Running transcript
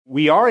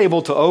We are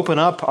able to open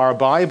up our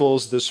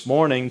Bibles this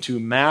morning to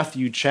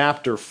Matthew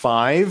chapter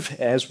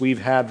 5. As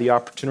we've had the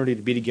opportunity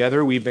to be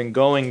together, we've been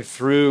going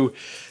through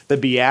the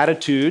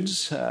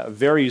Beatitudes, a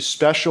very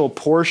special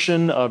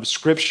portion of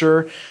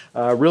Scripture,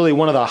 really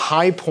one of the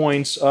high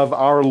points of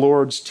our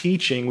Lord's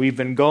teaching. We've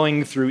been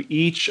going through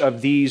each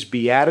of these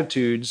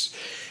Beatitudes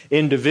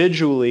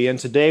individually, and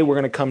today we're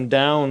going to come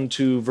down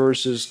to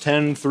verses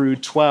 10 through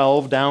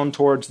 12, down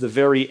towards the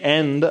very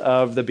end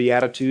of the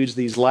Beatitudes.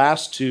 These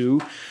last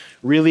two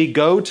really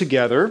go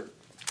together,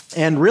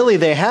 and really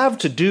they have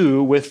to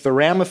do with the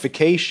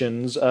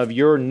ramifications of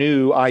your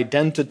new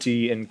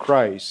identity in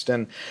Christ.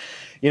 And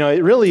you know,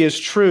 it really is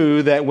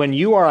true that when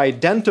you are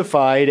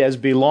identified as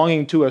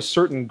belonging to a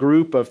certain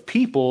group of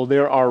people,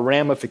 there are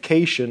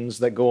ramifications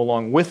that go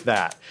along with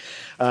that.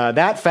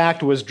 That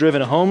fact was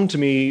driven home to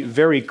me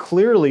very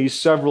clearly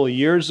several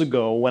years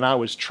ago when I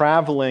was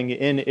traveling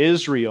in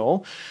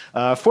Israel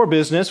for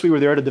business. We were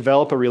there to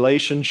develop a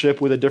relationship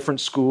with a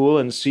different school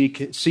and see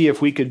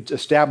if we could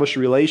establish a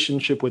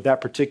relationship with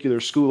that particular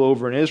school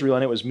over in Israel,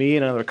 and it was me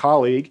and another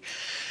colleague.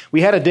 We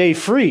had a day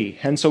free,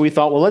 and so we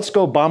thought, well, let's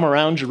go bomb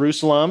around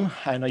Jerusalem.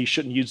 I know you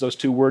shouldn't use those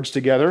two words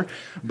together,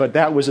 but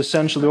that was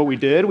essentially what we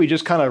did. We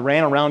just kind of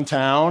ran around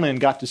town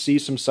and got to see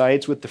some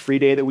sights with the free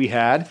day that we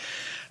had.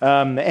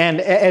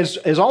 And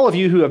as all of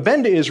you who have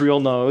been to Israel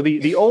know,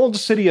 the old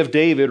city of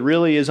David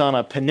really is on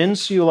a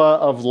peninsula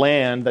of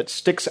land that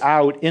sticks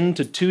out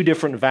into two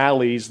different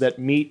valleys that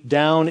meet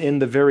down in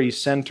the very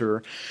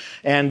center.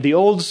 And the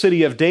old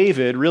city of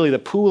David, really the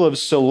pool of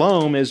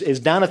Siloam, is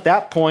down at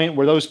that point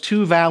where those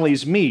two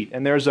valleys meet.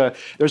 And there's a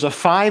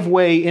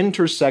five-way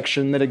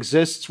intersection that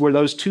exists where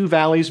those two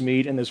valleys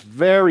meet in this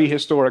very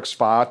historic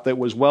spot that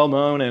was well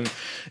known in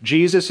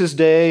Jesus'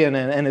 day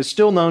and is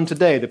still known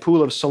today, the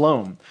pool of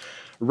Siloam.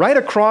 Right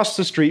across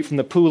the street from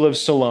the Pool of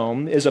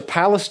Siloam is a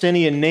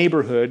Palestinian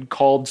neighborhood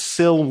called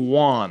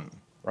Silwan,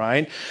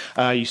 right?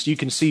 You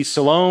can see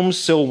Siloam,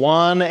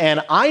 Silwan,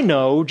 and I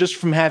know just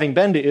from having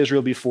been to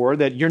Israel before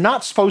that you're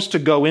not supposed to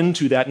go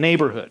into that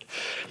neighborhood.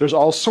 There's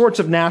all sorts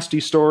of nasty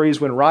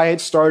stories. When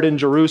riots start in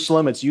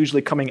Jerusalem, it's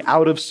usually coming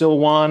out of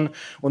Silwan.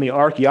 When the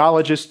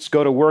archaeologists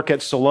go to work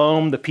at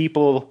Siloam, the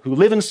people who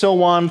live in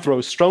Silwan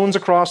throw stones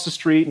across the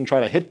street and try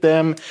to hit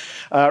them.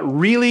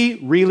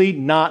 Really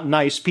not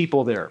nice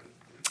people there.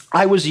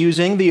 I was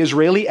using the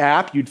Israeli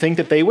app, you'd think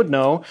that they would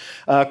know,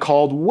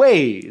 called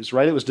Waze,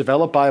 right? It was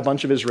developed by a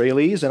bunch of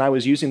Israelis, and I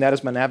was using that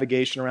as my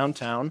navigation around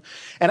town.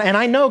 And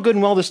I know good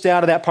and well to stay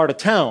out of that part of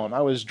town.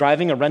 I was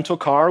driving a rental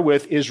car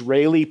with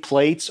Israeli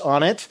plates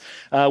on it,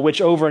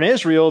 which over in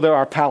Israel, there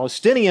are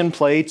Palestinian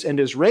plates and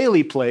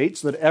Israeli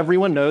plates that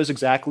everyone knows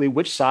exactly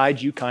which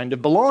side you kind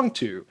of belong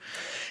to.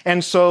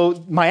 And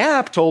so my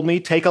app told me,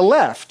 take a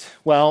left.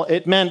 Well,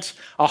 it meant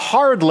a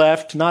hard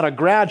left, not a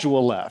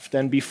gradual left.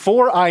 And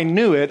before I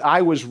knew it,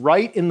 I was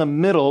right in the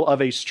middle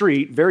of a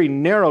street, very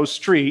narrow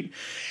street,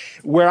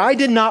 where I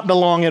did not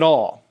belong at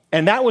all.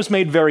 And that was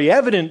made very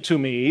evident to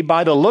me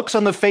by the looks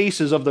on the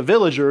faces of the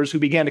villagers who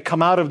began to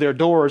come out of their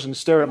doors and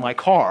stare at my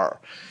car.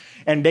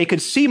 And they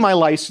could see my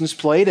license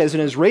plate as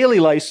an Israeli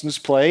license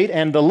plate,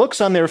 and the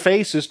looks on their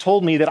faces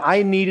told me that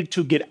I needed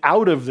to get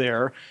out of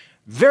there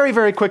very,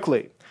 very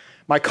quickly.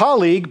 My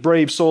colleague,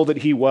 brave soul that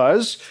he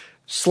was,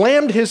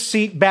 slammed his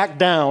seat back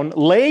down,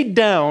 laid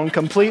down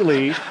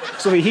completely,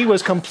 so that he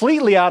was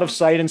completely out of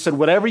sight and said,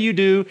 whatever you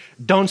do,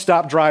 don't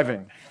stop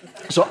driving.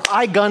 So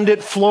I gunned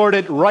it, floored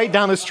it right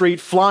down the street,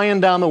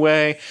 flying down the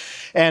way,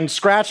 and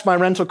scratched my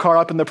rental car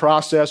up in the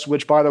process,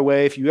 which, by the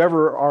way, if you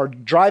ever are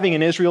driving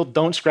in Israel,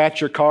 don't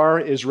scratch your car.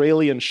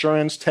 Israeli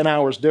insurance, 10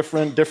 hours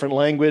different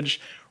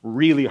language,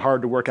 really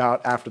hard to work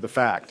out after the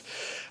fact.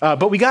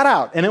 But we got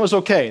out, and it was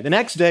okay. The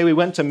next day, we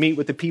went to meet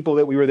with the people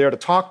that we were there to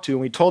talk to,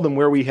 and we told them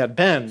where we had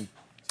been.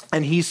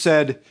 And he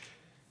said,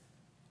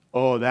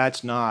 oh,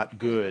 that's not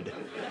good.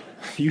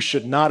 You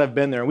should not have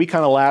been there. And we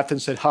kind of laughed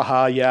and said,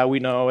 haha, yeah, we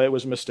know, it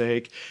was a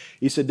mistake.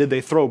 He said, did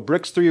they throw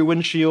bricks through your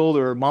windshield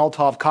or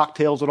Molotov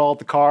cocktails at all at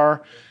the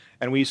car?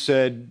 And we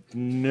said,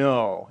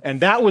 no.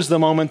 And that was the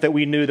moment that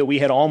we knew that we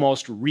had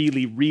almost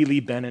really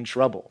been in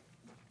trouble.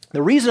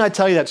 The reason I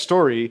tell you that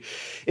story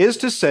is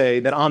to say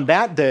that on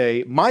that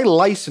day, my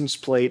license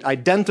plate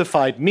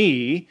identified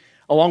me,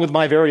 along with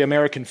my very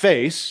American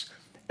face,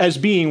 as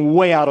being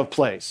way out of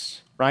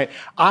place, right?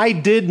 I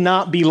did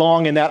not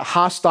belong in that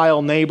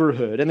hostile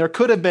neighborhood, and there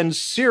could have been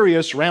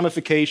serious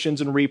ramifications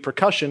and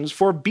repercussions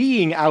for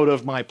being out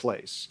of my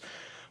place.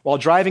 While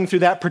driving through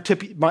that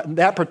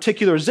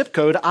particular zip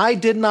code, I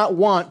did not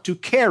want to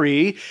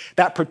carry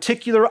that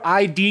particular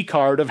ID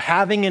card of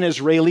having an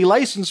Israeli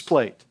license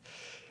plate,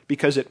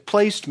 because it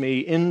placed me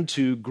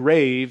into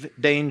grave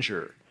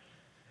danger.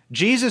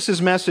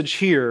 Jesus' message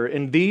here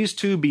in these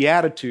two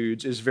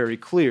Beatitudes is very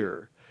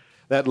clear,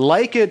 that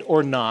like it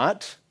or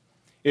not,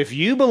 if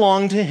you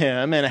belong to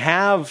him and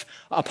have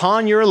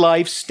upon your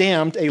life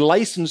stamped a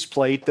license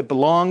plate that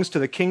belongs to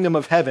the kingdom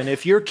of heaven,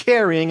 if you're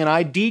carrying an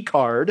ID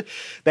card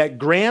that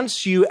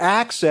grants you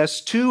access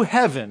to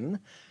heaven,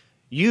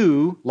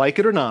 you, like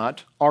it or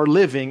not, are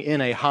living in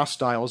a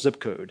hostile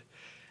zip code.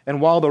 And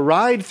while the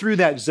ride through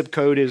that zip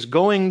code is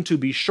going to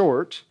be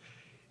short,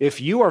 if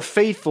you are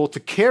faithful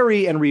to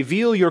carry and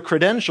reveal your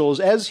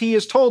credentials as he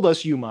has told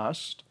us you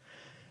must,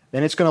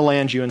 then it's going to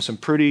land you in some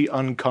pretty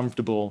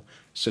uncomfortable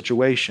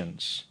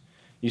situations.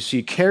 You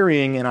see,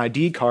 carrying an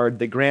ID card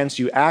that grants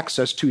you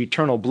access to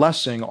eternal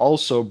blessing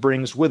also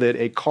brings with it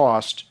a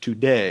cost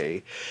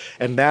today.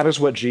 And that is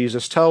what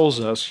Jesus tells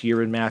us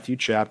here in Matthew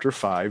chapter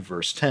 5,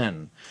 verse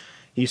 10.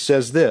 He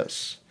says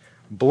this,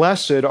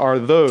 "Blessed are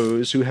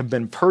those who have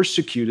been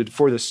persecuted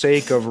for the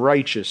sake of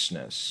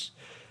righteousness,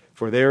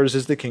 for theirs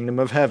is the kingdom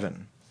of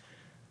heaven.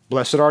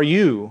 Blessed are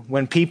you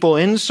when people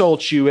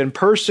insult you and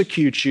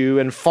persecute you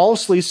and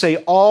falsely say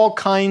all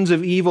kinds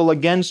of evil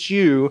against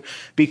you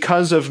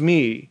because of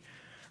me.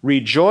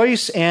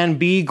 Rejoice and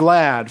be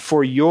glad,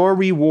 for your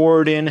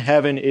reward in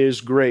heaven is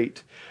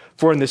great.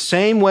 For in the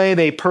same way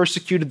they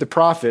persecuted the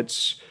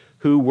prophets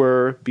who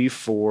were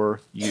before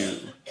you."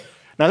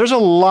 Now, there's a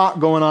lot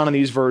going on in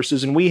these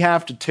verses, and we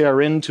have to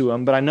tear into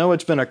them, but I know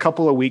it's been a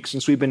couple of weeks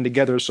since we've been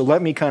together, so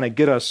let me kind of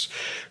get us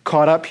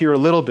caught up here a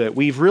little bit.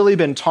 We've really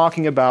been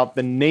talking about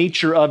the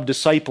nature of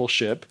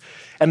discipleship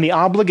and the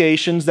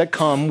obligations that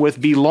come with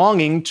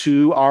belonging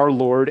to our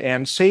Lord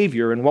and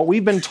Savior. And what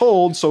we've been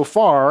told so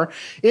far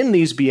in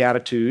these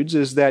Beatitudes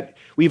is that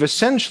we've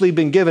essentially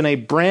been given a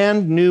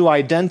brand new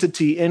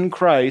identity in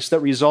Christ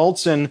that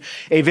results in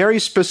a very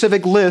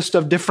specific list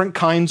of different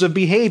kinds of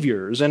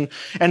behaviors. And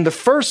the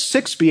first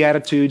 6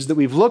 Beatitudes that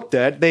we've looked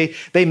at, they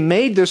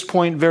made this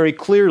point very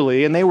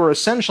clearly, and they were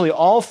essentially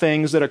all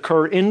things that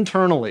occur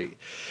internally.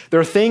 There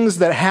are things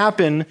that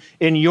happen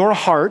in your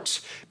heart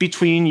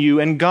between you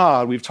and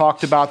God. We've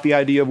talked about the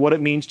idea of what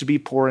it means to be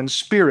poor in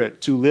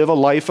spirit, to live a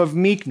life of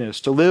meekness,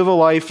 to live a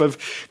life of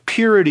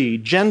purity,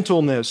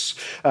 gentleness,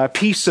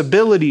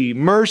 peaceability,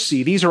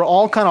 mercy. These are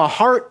all kind of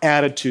heart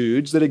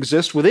attitudes that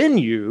exist within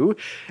you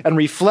and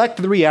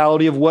reflect the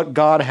reality of what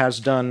God has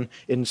done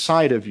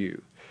inside of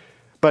you.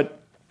 But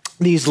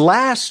these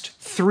last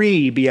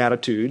 3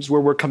 Beatitudes, where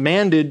we're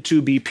commanded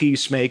to be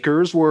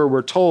peacemakers, where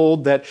we're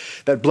told that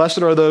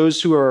blessed are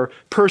those who are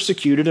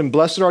persecuted and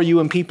blessed are you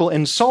when people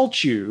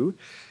insult you,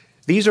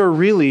 these are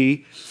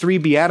really 3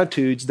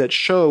 Beatitudes that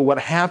show what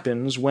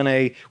happens when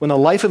the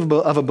life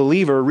of a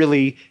believer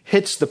really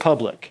hits the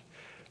public.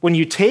 When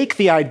you take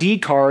the ID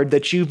card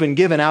that you've been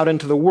given out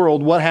into the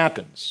world, what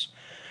happens?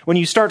 When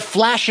you start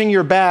flashing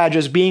your badge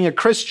as being a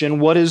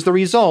Christian, what is the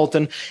result?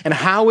 And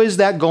how is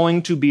that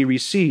going to be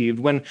received?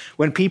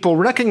 When people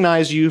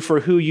recognize you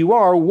for who you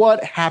are,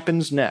 what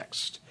happens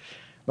next?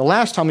 The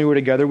last time we were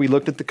together, we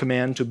looked at the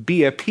command to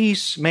be a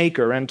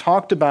peacemaker and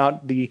talked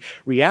about the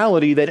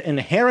reality that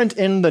inherent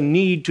in the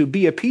need to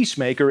be a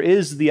peacemaker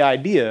is the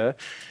idea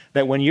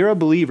that when you're a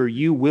believer,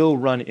 you will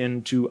run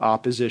into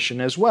opposition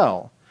as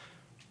well.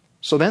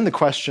 So then the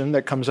question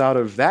that comes out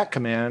of that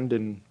command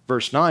in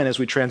verse 9 as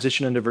we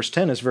transition into verse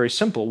 10 is very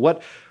simple.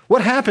 What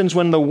happens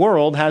when the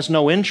world has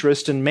no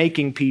interest in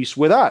making peace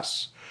with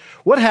us?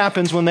 What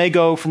happens when they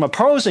go from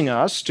opposing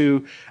us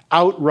to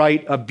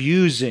outright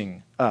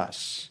abusing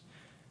us?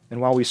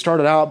 And while we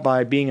started out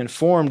by being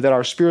informed that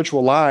our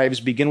spiritual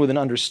lives begin with an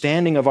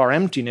understanding of our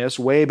emptiness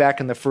way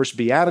back in the first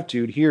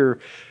Beatitude, here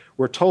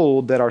we're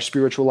told that our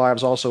spiritual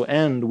lives also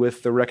end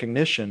with the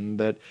recognition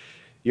that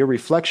your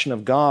reflection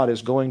of God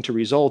is going to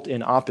result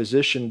in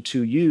opposition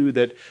to you,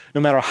 that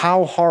no matter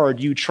how hard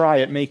you try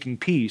at making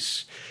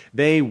peace,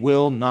 they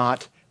will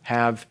not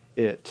have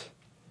it.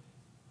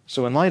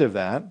 So in light of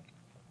that,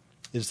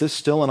 is this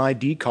still an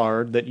ID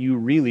card that you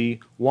really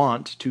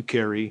want to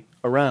carry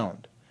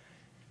around?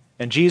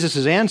 And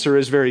Jesus' answer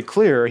is very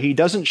clear. He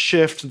doesn't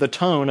shift the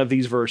tone of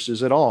these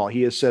verses at all.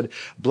 He has said,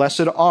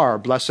 blessed are,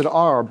 blessed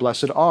are,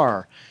 blessed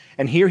are.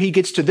 And here he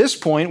gets to this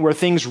point where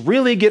things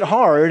really get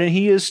hard, and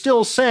he is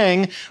still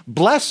saying,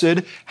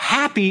 blessed,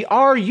 happy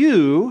are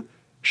you,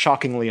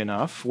 shockingly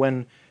enough,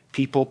 when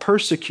people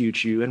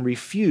persecute you and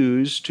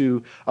refuse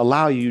to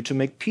allow you to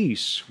make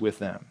peace with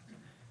them.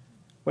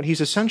 What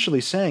he's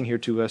essentially saying here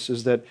to us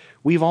is that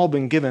we've all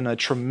been given a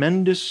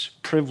tremendous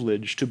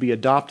privilege to be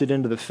adopted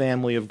into the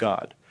family of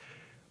God.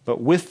 But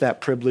with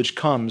that privilege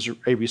comes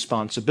a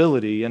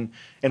responsibility, and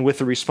with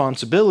the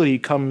responsibility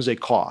comes a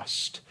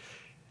cost.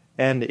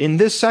 And in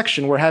this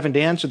section, we're having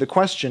to answer the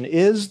question,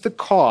 is the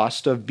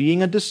cost of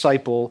being a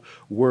disciple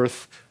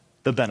worth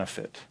the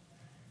benefit?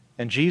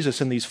 And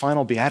Jesus in these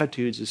final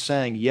Beatitudes is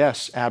saying,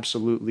 yes,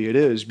 absolutely it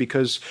is.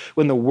 Because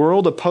when the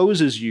world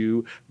opposes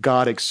you,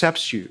 God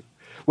accepts you.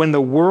 When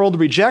the world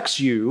rejects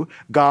you,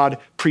 God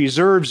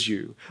preserves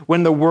you.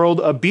 When the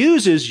world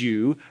abuses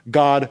you,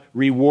 God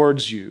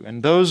rewards you.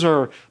 And those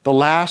are the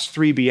last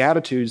 3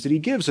 Beatitudes that he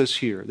gives us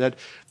here, that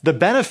the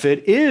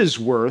benefit is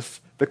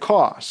worth the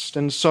cost.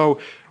 And so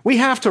we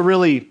have to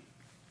really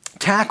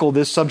tackle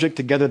this subject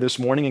together this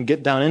morning and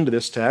get down into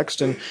this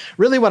text. And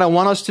really what I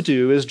want us to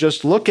do is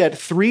just look at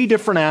 3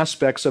 different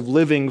aspects of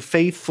living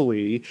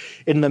faithfully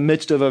in the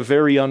midst of a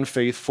very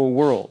unfaithful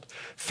world.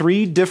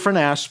 3 different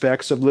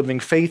aspects of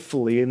living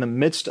faithfully in the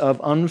midst of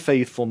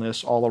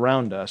unfaithfulness all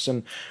around us.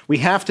 And we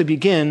have to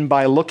begin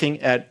by looking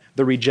at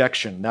the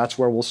rejection. That's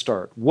where we'll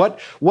start. What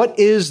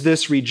is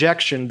this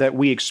rejection that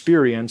we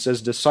experience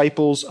as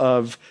disciples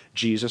of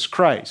Jesus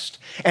Christ?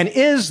 And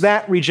is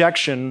that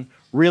rejection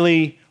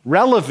really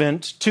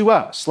relevant to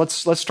us?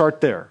 Let's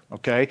start there,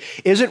 okay?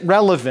 Is it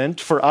relevant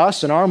for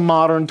us in our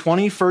modern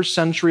 21st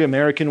century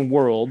American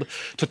world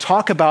to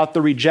talk about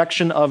the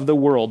rejection of the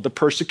world, the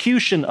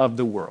persecution of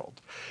the world?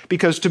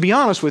 Because to be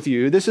honest with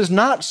you, this is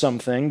not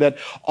something that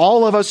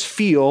all of us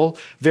feel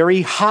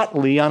very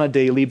hotly on a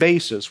daily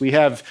basis. We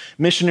have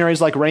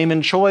missionaries like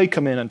Raymond Choi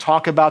come in and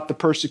talk about the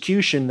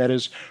persecution that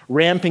is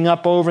ramping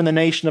up over in the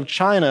nation of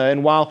China.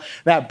 And while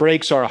that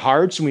breaks our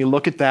hearts and we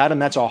look at that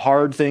and that's a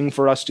hard thing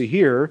for us to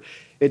hear,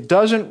 it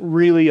doesn't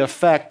really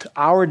affect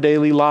our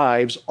daily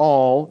lives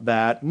all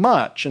that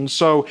much. And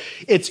so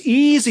it's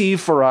easy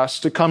for us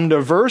to come to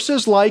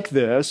verses like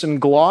this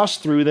and gloss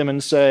through them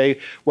and say,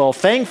 well,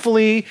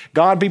 thankfully,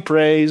 God be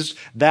praised,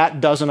 that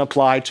doesn't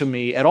apply to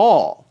me at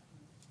all.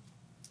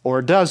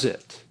 Or does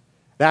it?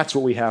 That's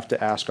what we have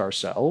to ask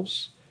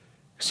ourselves.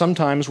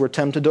 Sometimes we're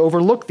tempted to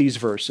overlook these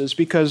verses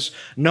because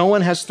no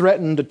one has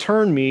threatened to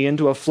turn me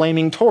into a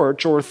flaming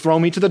torch or throw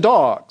me to the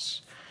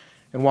dogs.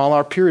 And while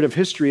our period of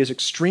history is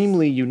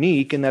extremely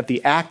unique in that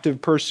the active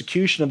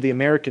persecution of the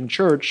American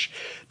church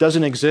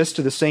doesn't exist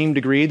to the same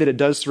degree that it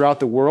does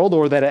throughout the world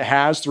or that it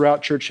has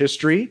throughout church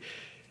history,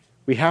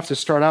 we have to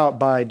start out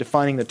by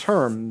defining the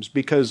terms,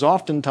 because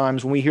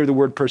oftentimes when we hear the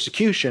word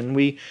persecution,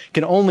 we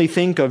can only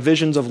think of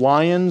visions of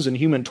lions and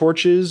human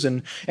torches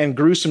and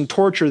gruesome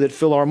torture that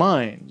fill our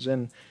minds.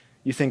 And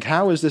you think,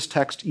 how is this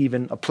text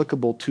even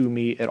applicable to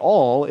me at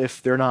all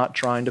if they're not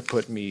trying to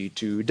put me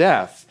to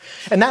death?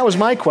 And that was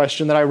my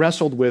question that I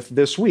wrestled with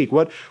this week.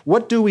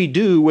 What do we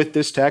do with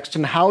this text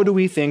and how do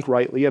we think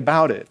rightly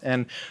about it?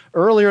 And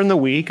earlier in the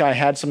week, I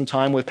had some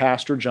time with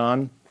Pastor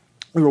John.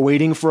 We were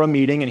waiting for a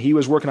meeting, and he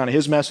was working on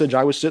his message.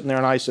 I was sitting there,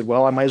 and I said,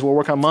 well, I might as well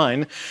work on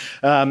mine.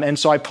 And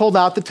so I pulled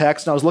out the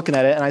text, and I was looking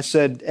at it, and I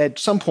said, at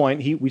some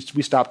point, we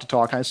stopped to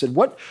talk, and I said,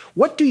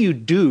 what do you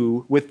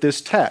do with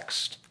this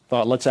text?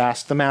 Thought, let's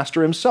ask the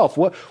master himself.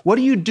 What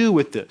do you do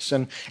with this?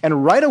 And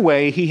right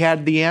away, he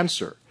had the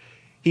answer.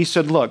 He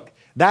said, look,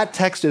 that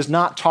text is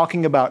not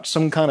talking about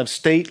some kind of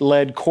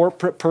state-led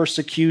corporate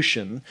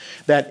persecution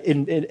that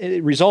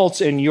it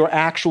results in your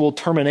actual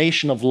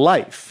termination of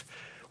life.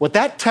 What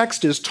that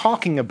text is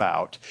talking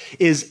about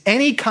is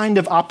any kind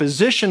of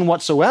opposition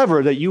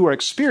whatsoever that you are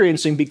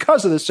experiencing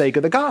because of the sake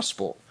of the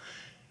gospel.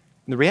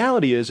 And the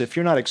reality is, if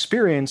you're not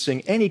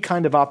experiencing any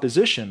kind of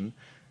opposition,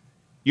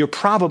 you're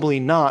probably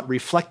not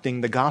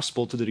reflecting the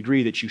gospel to the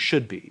degree that you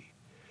should be.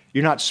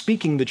 You're not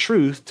speaking the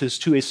truth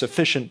to a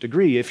sufficient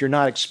degree if you're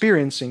not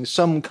experiencing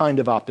some kind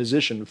of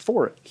opposition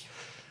for it.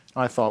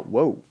 I thought,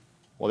 whoa,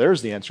 well,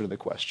 there's the answer to the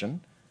question.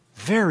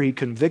 Very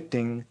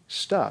convicting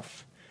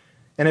stuff.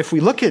 And if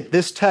we look at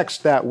this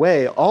text that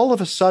way, all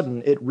of a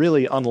sudden it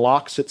really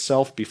unlocks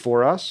itself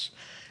before us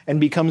and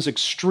becomes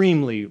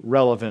extremely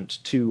relevant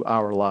to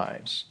our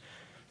lives.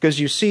 Because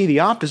you see,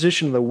 the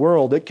opposition of the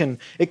world, it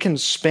can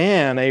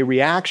span a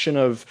reaction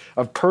of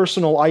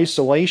personal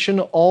isolation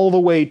all the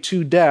way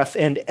to death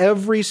and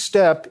every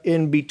step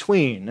in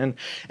between.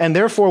 And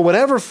therefore,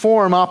 whatever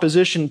form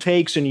opposition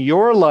takes in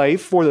your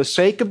life for the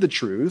sake of the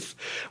truth,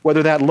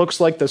 whether that looks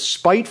like the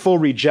spiteful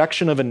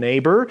rejection of a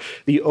neighbor,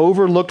 the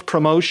overlooked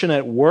promotion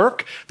at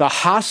work, the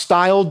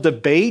hostile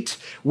debate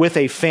with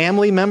a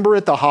family member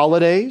at the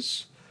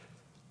holidays,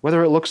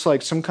 whether it looks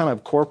like some kind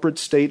of corporate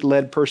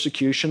state-led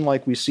persecution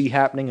like we see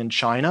happening in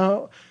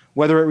China,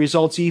 whether it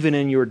results even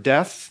in your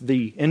death,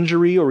 the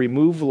injury or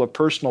removal of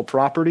personal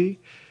property,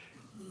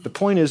 the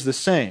point is the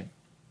same.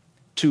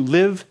 To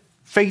live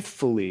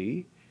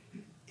faithfully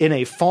in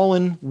a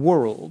fallen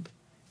world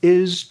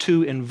is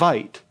to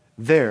invite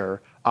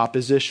their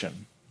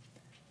opposition.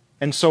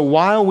 And so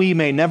while we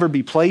may never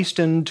be placed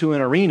into an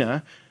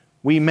arena,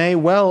 we may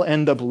well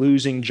end up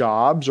losing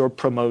jobs or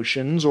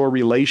promotions or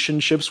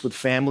relationships with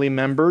family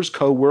members,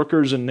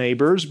 co-workers, and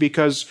neighbors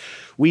because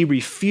we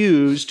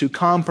refuse to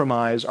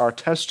compromise our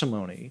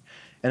testimony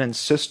and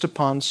insist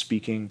upon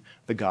speaking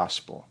the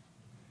gospel.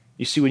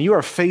 You see, when you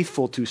are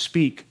faithful to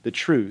speak the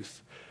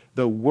truth,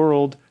 the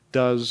world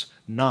does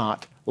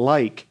not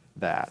like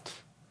that.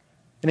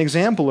 An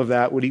example of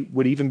that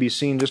would even be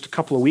seen just a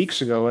couple of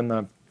weeks ago in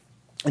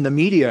the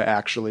media,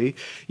 actually.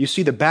 You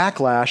see the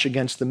backlash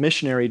against the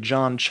missionary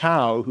John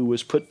Chow, who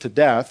was put to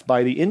death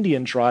by the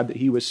Indian tribe that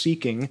he was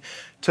seeking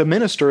to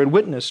minister and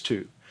witness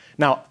to.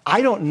 Now,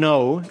 I don't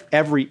know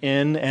every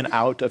in and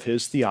out of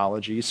his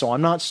theology, so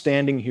I'm not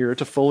standing here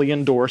to fully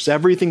endorse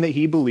everything that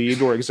he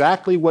believed or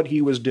exactly what he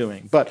was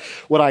doing. But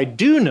what I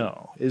do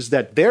know is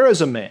that there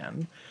is a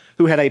man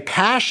who had a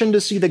passion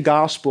to see the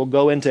gospel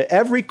go into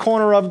every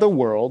corner of the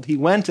world. He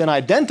went and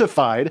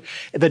identified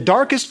the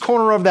darkest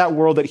corner of that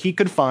world that he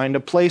could find, a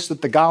place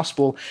that the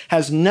gospel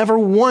has never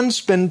once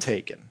been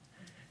taken.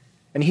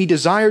 And he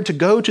desired to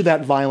go to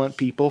that violent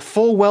people,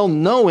 full well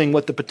knowing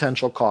what the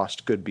potential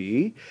cost could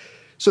be,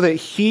 so that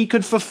he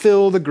could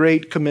fulfill the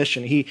Great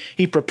Commission.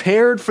 He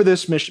prepared for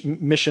this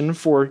mission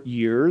for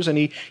years, and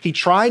he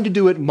tried to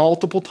do it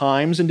multiple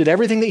times and did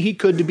everything that he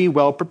could to be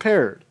well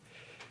prepared.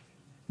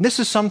 This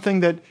is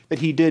something that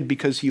he did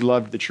because he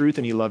loved the truth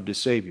and he loved his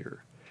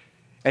Savior.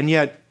 And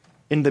yet,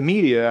 in the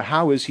media,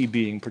 how is he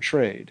being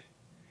portrayed?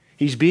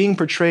 He's being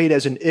portrayed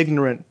as an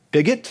ignorant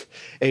bigot,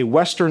 a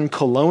Western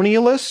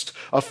colonialist,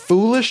 a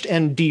foolish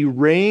and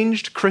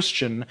deranged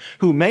Christian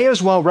who may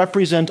as well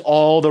represent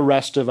all the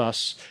rest of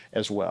us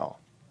as well.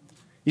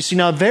 You see,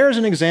 now there's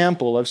an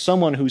example of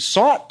someone who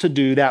sought to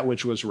do that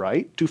which was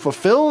right, to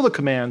fulfill the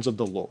commands of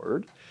the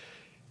Lord,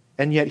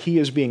 and yet he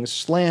is being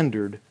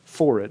slandered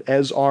for it,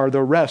 as are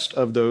the rest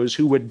of those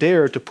who would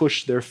dare to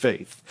push their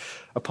faith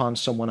upon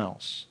someone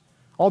else.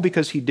 All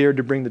because he dared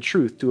to bring the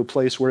truth to a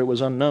place where it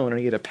was unknown, and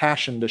he had a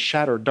passion to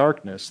shatter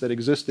darkness that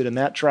existed in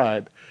that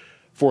tribe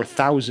for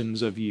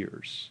thousands of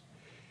years.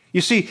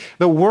 You see,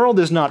 the world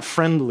is not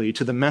friendly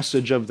to the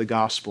message of the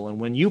gospel, and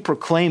when you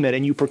proclaim it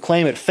and you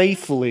proclaim it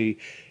faithfully,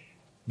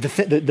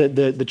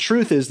 the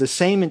truth is the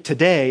same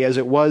today as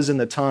it was in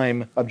the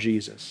time of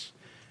Jesus.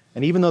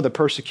 And even though the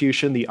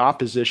persecution, the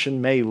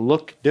opposition may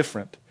look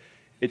different,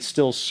 it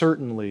still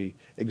certainly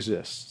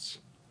exists.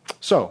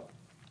 So,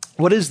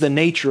 what is the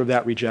nature of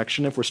that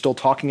rejection? If we're still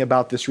talking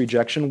about this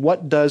rejection,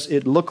 what does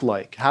it look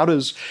like? How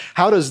does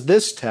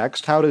this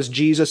text, how does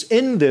Jesus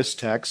in this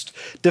text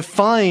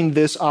define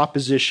this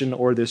opposition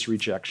or this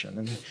rejection?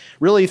 And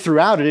really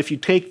throughout it, if you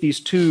take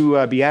these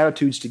two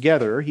Beatitudes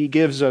together, he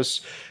gives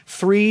us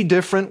three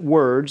different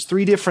words,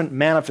 three different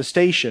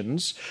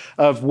manifestations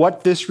of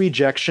what this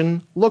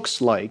rejection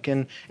looks like.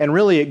 And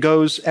really it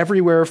goes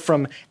everywhere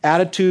from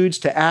attitudes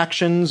to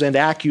actions and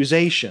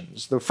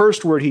accusations. The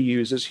first word he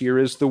uses here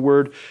is the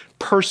word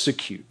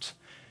persecute.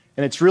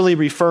 And it's really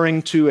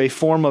referring to a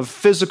form of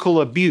physical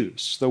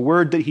abuse. The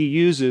word that he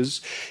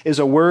uses is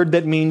a word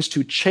that means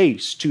to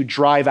chase, to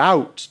drive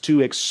out,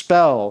 to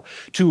expel,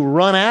 to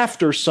run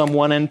after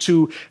someone, and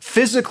to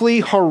physically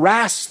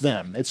harass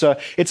them. It's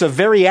a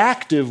very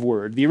active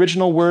word. The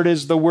original word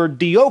is the word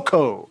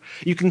dioko.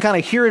 You can kind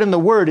of hear it in the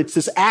word. It's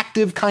this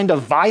active kind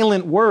of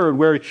violent word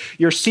where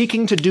you're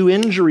seeking to do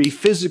injury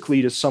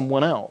physically to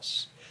someone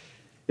else.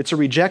 It's a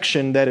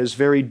rejection that is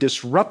very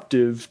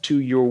disruptive to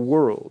your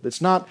world. It's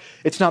not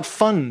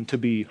fun to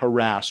be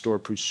harassed or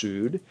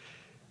pursued,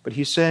 but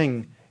he's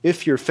saying,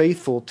 if you're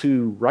faithful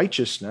to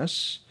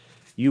righteousness,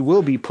 you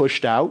will be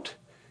pushed out,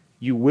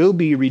 you will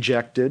be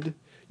rejected,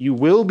 you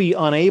will be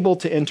unable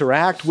to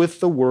interact with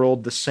the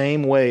world the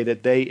same way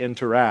that they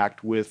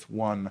interact with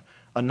one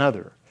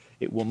another.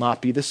 It will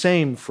not be the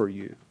same for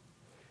you.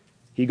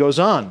 He goes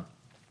on.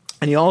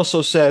 And he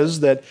also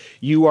says that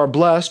you are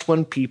blessed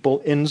when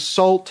people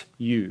insult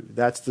you.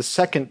 That's the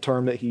second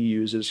term that he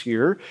uses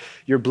here.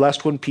 You're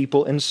blessed when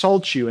people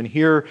insult you. And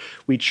here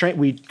we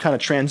kind of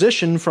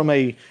transition from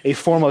a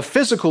form of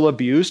physical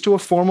abuse to a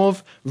form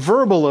of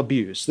verbal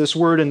abuse. This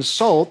word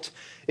insult,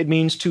 it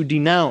means to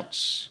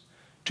denounce,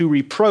 to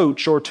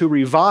reproach or to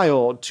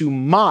revile, to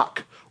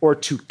mock or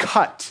to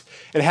cut.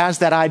 It has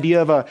that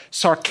idea of a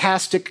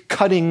sarcastic,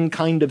 cutting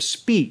kind of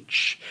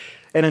speech.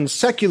 And in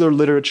secular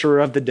literature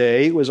of the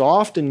day, it was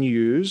often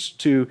used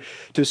to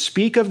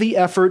speak of the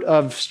effort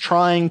of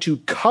trying to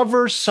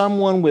cover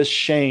someone with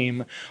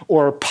shame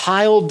or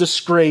pile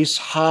disgrace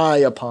high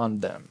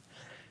upon them.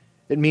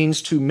 It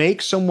means to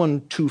make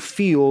someone to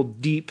feel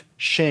deep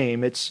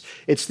shame. It's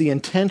the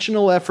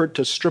intentional effort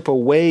to strip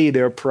away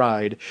their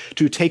pride,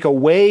 to take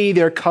away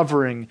their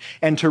covering,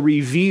 and to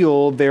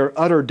reveal their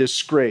utter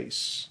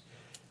disgrace.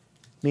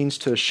 Means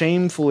to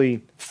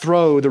shamefully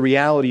throw the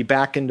reality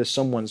back into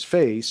someone's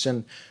face.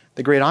 And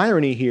the great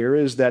irony here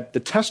is that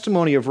the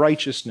testimony of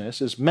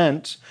righteousness is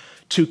meant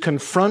to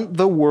confront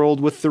the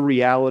world with the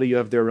reality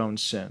of their own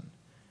sin.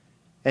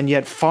 And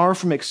yet, far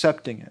from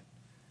accepting it,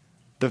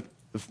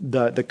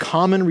 the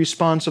common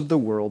response of the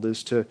world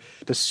is to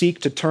seek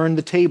to turn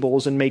the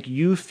tables and make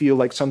you feel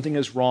like something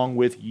is wrong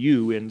with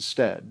you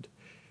instead,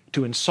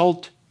 to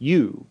insult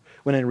you,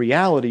 when in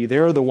reality,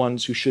 they're the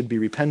ones who should be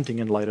repenting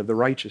in light of the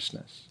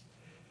righteousness.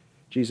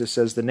 Jesus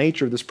says the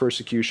nature of this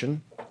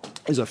persecution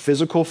is a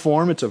physical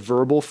form, it's a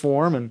verbal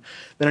form, and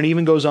then it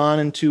even goes on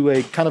into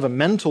a kind of a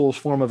mental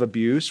form of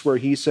abuse where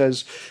he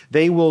says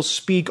they will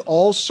speak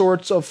all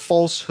sorts of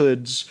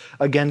falsehoods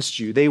against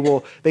you. They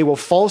will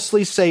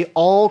falsely say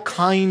all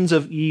kinds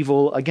of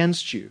evil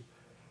against you.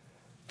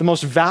 The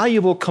most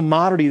valuable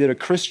commodity that a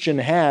Christian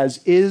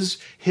has is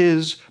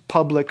his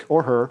public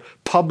or her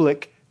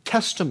public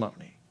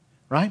testimony,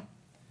 right?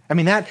 I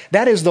mean,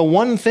 that is the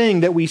one thing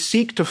that we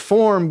seek to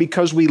form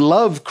because we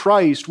love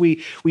Christ.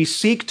 We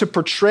seek to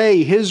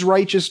portray his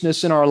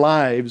righteousness in our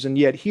lives, and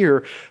yet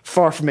here,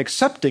 far from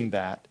accepting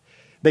that,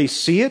 they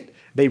see it,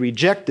 they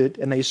reject it,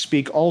 and they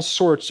speak all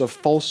sorts of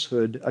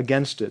falsehood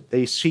against it.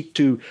 They seek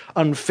to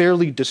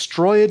unfairly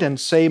destroy it and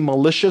say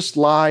malicious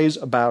lies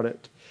about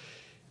it.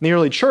 In the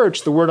early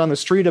church, the word on the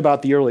street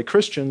about the early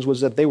Christians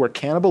was that they were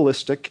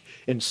cannibalistic,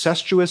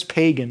 incestuous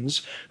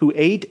pagans who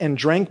ate and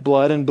drank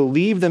blood and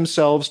believed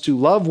themselves to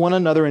love one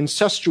another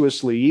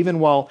incestuously, even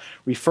while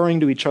referring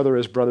to each other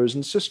as brothers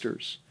and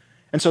sisters.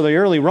 And so the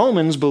early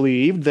Romans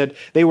believed that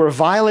they were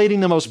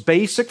violating the most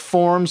basic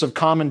forms of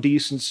common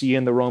decency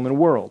in the Roman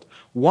world.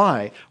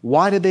 Why?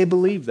 Why did they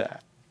believe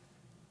that?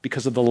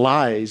 because of the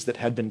lies that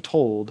had been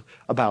told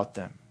about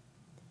them.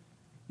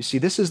 You see,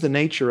 this is the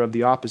nature of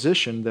the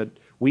opposition that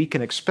we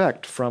can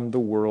expect from the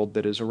world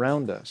that is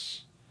around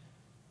us.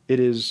 It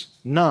is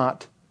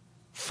not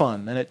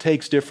fun, and it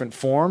takes different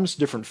forms,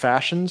 different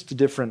fashions, to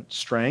different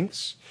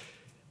strengths.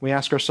 We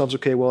ask ourselves,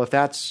 okay, well, if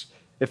that's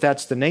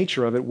the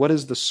nature of it, what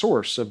is the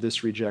source of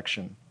this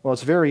rejection? Well,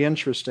 it's very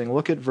interesting.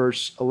 Look at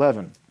verse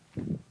 11.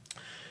 It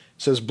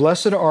says,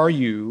 "Blessed are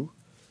you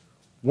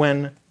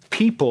when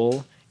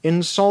people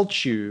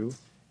insult you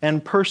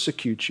and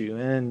persecute you."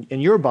 And in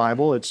your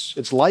Bible,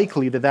 it's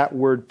likely that that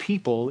word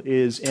people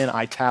is in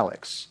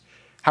italics.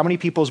 How many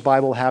people's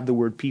Bible have the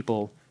word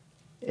people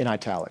in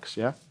italics?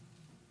 Yeah?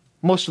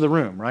 Most of the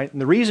room, right? And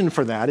the reason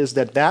for that is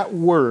that that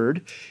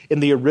word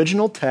in the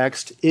original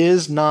text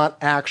is not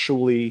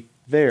actually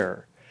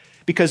there.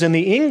 Because in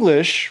the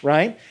English,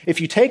 right,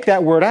 if you take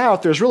that word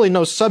out, there's really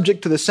no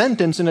subject to the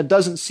sentence, and it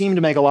doesn't seem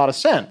to make a lot of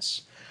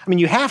sense. I mean,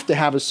 you have to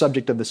have a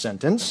subject of the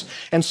sentence,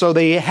 and so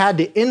they had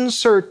to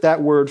insert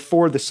that word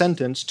for the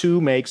sentence to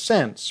make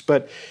sense.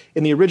 But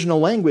in the original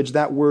language,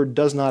 that word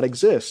does not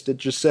exist. It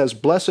just says,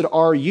 "Blessed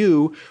are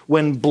you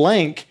when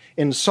blank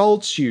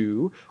insults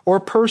you or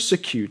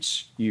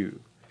persecutes you."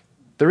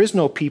 There is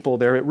no people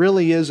there. It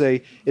really is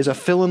a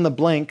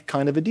fill-in-the-blank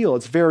kind of a deal.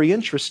 It's very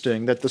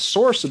interesting that the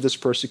source of this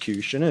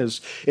persecution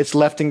it's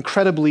left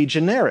incredibly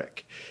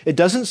generic. It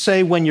doesn't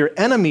say when your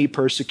enemy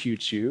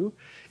persecutes you.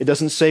 It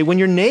doesn't say when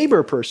your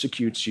neighbor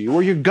persecutes you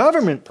or your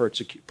government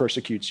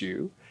persecutes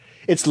you.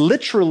 It's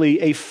literally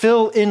a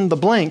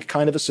fill-in-the-blank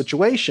kind of a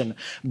situation.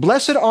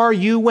 Blessed are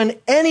you when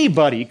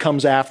anybody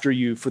comes after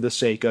you for the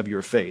sake of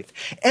your faith.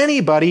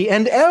 Anybody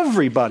and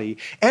everybody.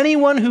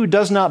 Anyone who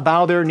does not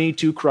bow their knee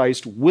to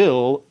Christ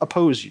will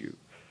oppose you.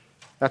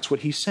 That's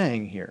what he's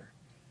saying here.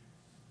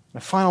 My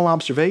final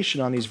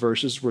observation on these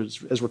verses,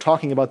 as we're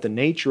talking about the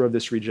nature of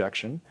this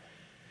rejection,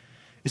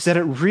 is that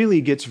it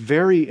really gets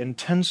very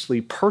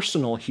intensely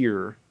personal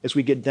here as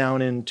we get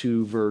down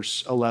into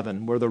verse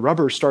 11, where the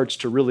rubber starts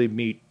to really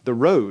meet the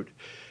road.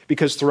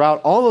 Because throughout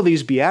all of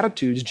these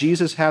Beatitudes,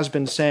 Jesus has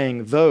been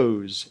saying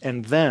those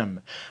and them.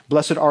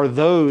 Blessed are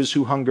those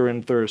who hunger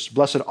and thirst.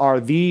 Blessed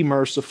are the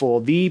merciful,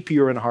 the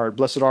pure in heart.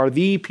 Blessed are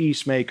the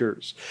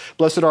peacemakers.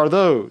 Blessed are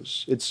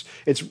those.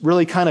 It's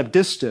really kind of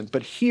distant.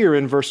 But here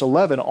in verse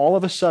 11, all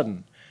of a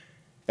sudden,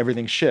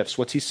 everything shifts.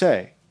 What's he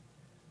say?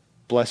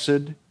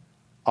 Blessed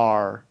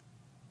are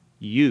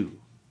you.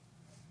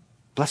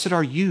 Blessed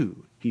are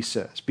you, he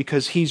says,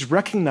 because he's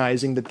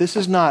recognizing that this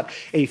is not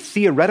a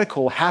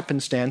theoretical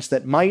happenstance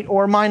that might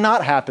or might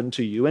not happen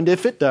to you. And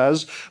if it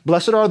does,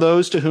 blessed are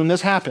those to whom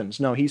this happens.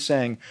 No, he's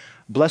saying,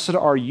 blessed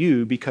are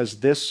you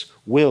because this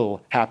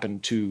will happen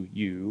to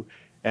you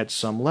at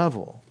some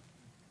level.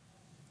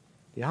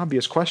 The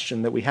obvious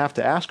question that we have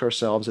to ask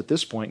ourselves at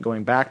this point,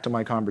 going back to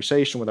my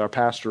conversation with our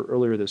pastor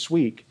earlier this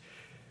week,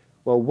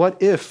 well, what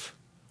if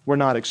we're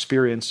not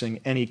experiencing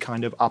any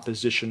kind of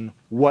opposition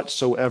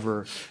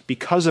whatsoever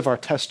because of our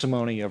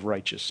testimony of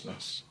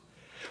righteousness?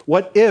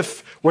 What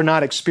if we're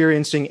not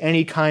experiencing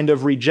any kind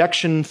of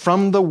rejection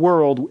from the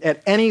world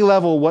at any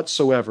level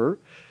whatsoever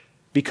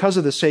because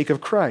of the sake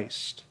of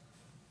Christ?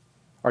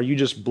 Are you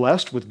just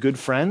blessed with good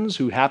friends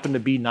who happen to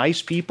be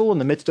nice people in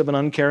the midst of an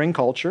uncaring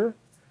culture?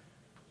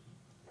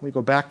 We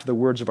go back to the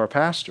words of our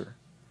pastor.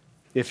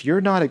 If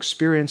you're not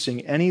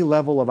experiencing any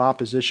level of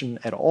opposition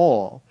at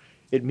all,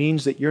 it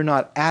means that you're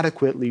not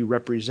adequately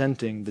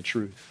representing the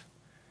truth.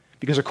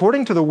 Because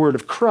according to the word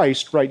of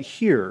Christ right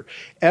here,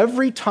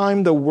 every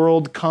time the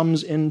world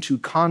comes into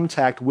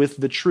contact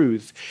with the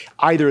truth,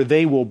 either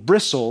they will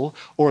bristle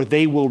or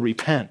they will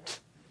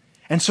repent.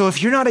 And so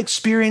if you're not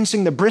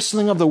experiencing the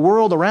bristling of the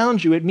world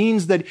around you, it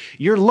means that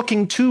you're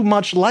looking too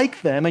much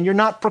like them and you're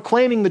not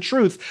proclaiming the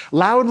truth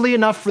loudly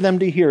enough for them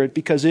to hear it,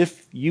 because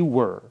if you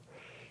were,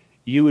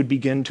 you would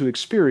begin to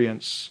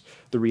experience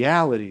the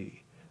reality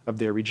of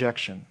their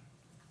rejection.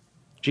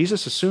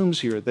 Jesus assumes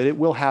here that it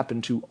will happen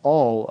to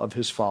all of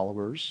his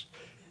followers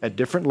at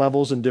different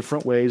levels in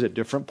different ways at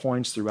different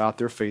points throughout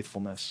their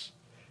faithfulness.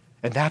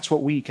 And that's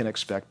what we can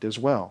expect as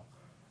well.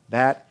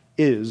 That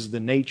is the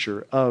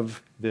nature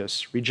of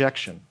this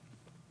rejection.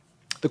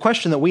 The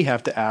question that we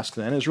have to ask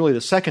then is really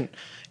the second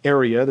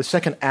area, the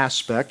second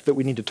aspect that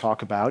we need to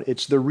talk about.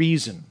 It's the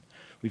reason.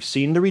 We've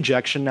seen the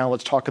rejection. Now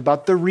let's talk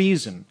about the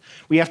reason.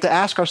 We have to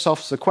ask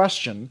ourselves the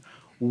question,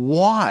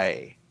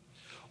 why?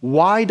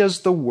 Why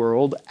does the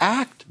world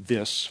act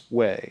this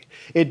way?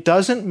 It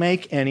doesn't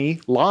make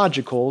any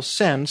logical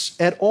sense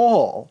at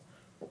all,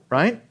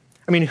 right?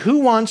 I mean, who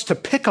wants to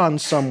pick on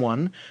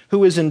someone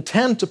who is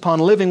intent upon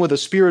living with a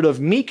spirit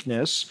of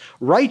meekness,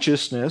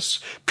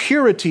 righteousness,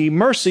 purity,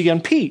 mercy,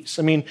 and peace?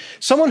 I mean,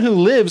 someone who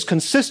lives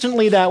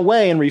consistently that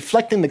way and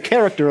reflecting the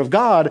character of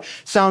God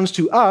sounds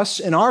to us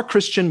in our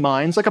Christian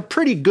minds like a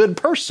pretty good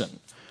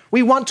person.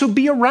 We want to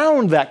be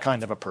around that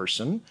kind of a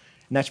person.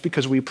 And that's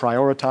because we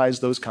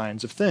prioritize those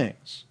kinds of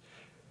things.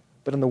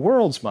 But in the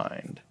world's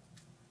mind,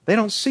 they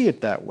don't see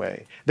it that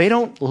way. They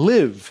don't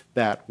live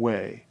that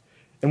way.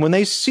 And when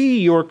they see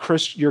your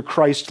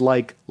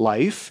Christ-like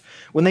life,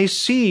 when they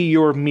see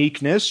your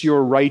meekness,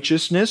 your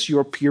righteousness,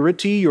 your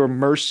purity, your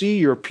mercy,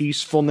 your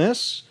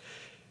peacefulness,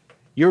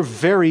 your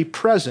very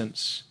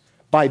presence,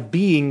 by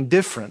being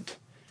different,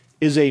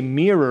 is a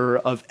mirror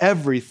of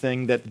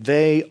everything that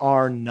they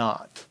are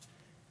not.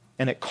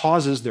 And it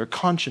causes their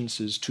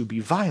consciences to be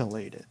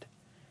violated.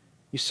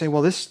 You say,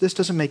 well, this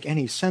doesn't make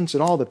any sense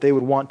at all that they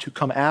would want to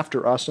come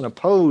after us and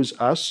oppose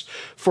us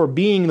for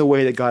being the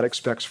way that God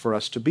expects for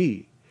us to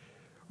be.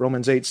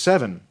 Romans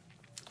 8:7.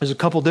 There's a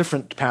couple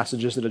different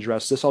passages that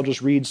address this. I'll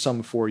just read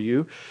some for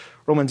you.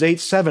 Romans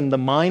 8:7, the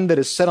mind that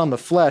is set on the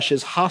flesh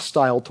is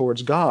hostile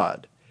towards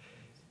God.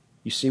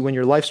 You see, when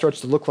your life starts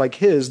to look like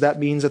his, that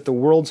means that the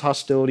world's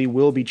hostility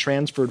will be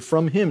transferred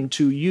from him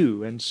to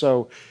you. And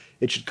so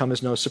it should come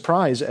as no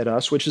surprise at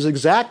us, which is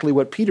exactly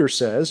what Peter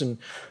says in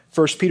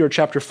 1 Peter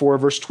chapter 4,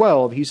 verse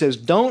 12. He says,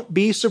 don't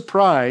be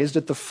surprised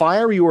at the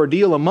fiery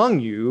ordeal among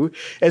you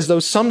as though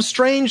some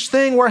strange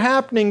thing were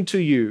happening to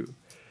you.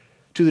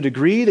 To the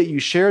degree that you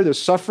share the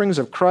sufferings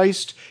of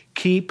Christ,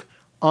 keep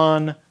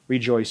on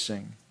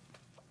rejoicing.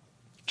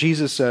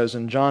 Jesus says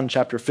in John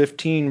chapter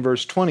 15,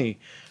 verse 20,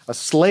 a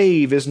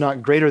slave is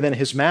not greater than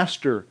his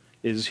master,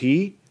 is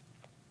he?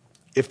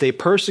 If they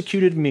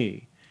persecuted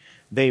me,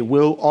 they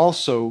will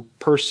also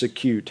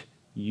persecute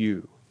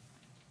you.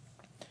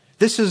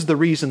 This is the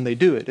reason they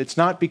do it. It's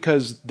not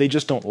because they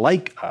just don't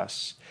like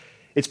us.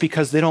 It's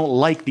because they don't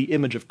like the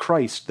image of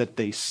Christ that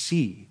they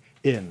see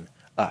in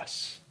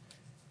us.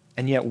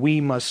 And yet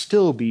we must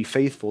still be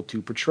faithful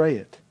to portray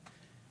it.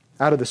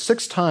 Out of the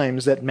 6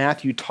 times that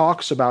Matthew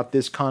talks about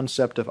this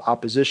concept of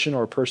opposition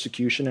or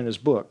persecution in his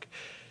book,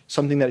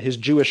 something that his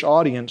Jewish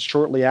audience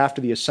shortly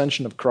after the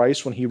ascension of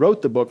Christ, when he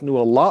wrote the book, knew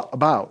a lot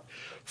about,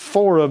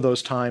 4 of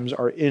those times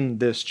are in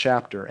this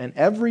chapter. And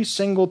every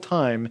single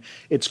time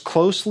it's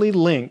closely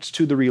linked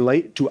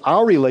to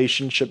our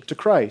relationship to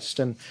Christ.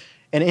 And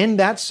in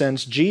that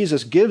sense,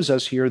 Jesus gives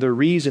us here the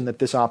reason that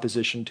this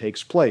opposition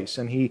takes place.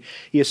 And he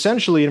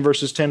essentially, in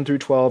verses 10 through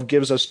 12,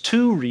 gives us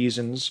 2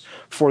 reasons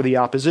for the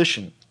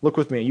opposition. Look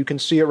with me. You can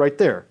see it right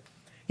there.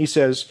 He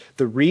says,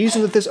 the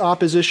reason that this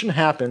opposition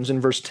happens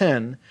in verse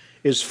 10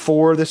 is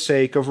for the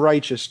sake of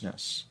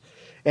righteousness.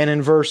 And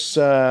in verse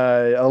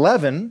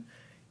 11,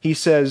 he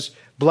says,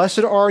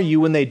 blessed are you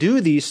when they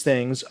do these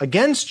things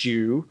against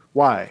you.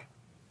 Why?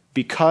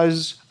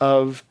 Because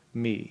of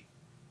me.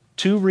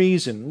 2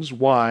 reasons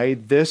why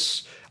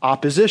this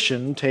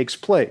opposition takes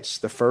place.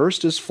 The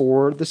first is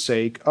for the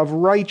sake of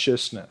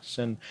righteousness.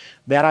 And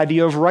that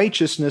idea of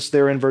righteousness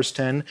there in verse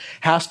 10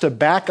 has to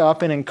back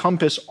up and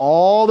encompass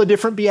all the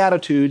different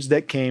beatitudes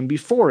that came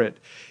before it.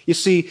 You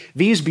see,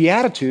 these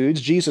beatitudes,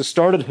 Jesus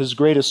started his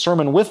greatest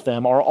sermon with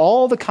them, are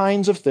all the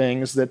kinds of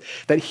things that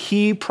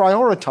he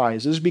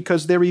prioritizes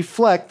because they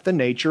reflect the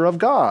nature of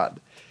God.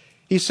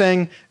 He's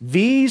saying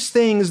these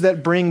things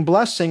that bring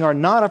blessing are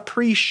not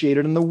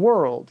appreciated in the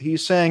world.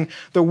 He's saying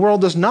the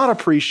world does not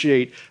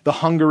appreciate the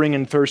hungering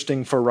and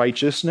thirsting for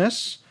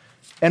righteousness.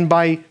 And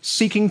by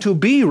seeking to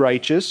be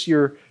righteous,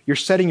 you're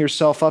setting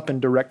yourself up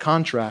in direct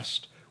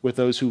contrast with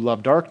those who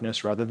love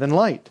darkness rather than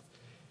light.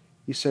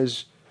 He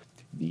says,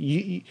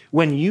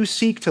 when you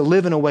seek to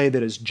live in a way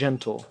that is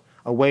gentle,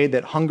 a way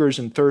that hungers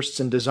and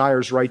thirsts and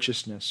desires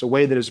righteousness, a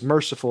way that is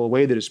merciful, a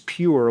way that is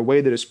pure, a way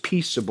that is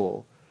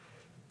peaceable,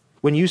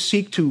 when you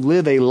seek to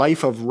live a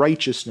life of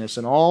righteousness,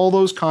 and all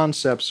those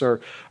concepts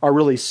are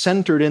really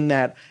centered in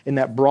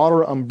that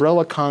broader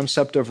umbrella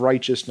concept of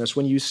righteousness,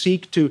 when you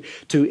seek to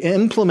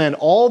implement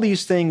all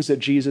these things that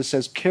Jesus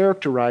says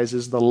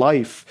characterizes the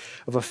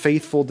life of a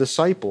faithful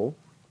disciple,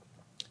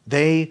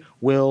 they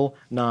will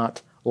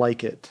not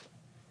like it.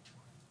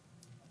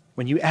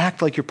 When you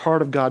act like you're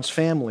part of God's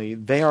family,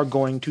 they are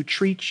going to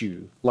treat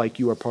you like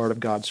you are part of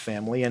God's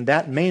family. And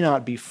that may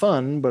not be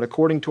fun, but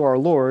according to our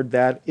Lord,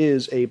 that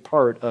is a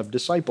part of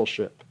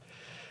discipleship.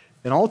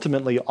 And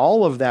ultimately,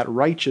 all of that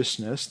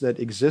righteousness that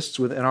exists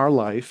within our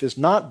life is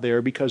not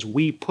there because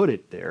we put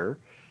it there.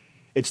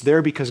 It's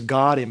there because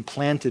God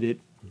implanted it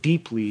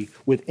deeply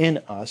within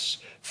us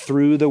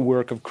through the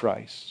work of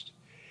Christ.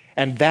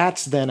 And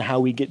that's then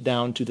how we get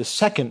down to the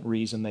second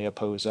reason they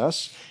oppose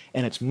us,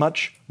 and it's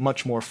much,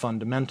 much more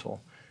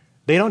fundamental.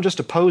 They don't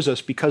just oppose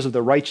us because of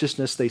the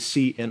righteousness they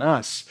see in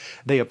us.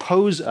 They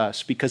oppose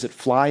us because it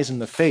flies in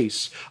the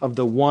face of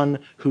the one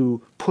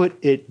who put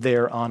it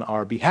there on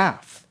our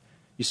behalf.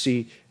 You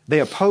see, they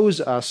oppose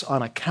us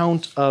on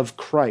account of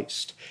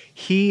Christ.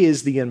 He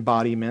is the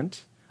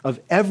embodiment of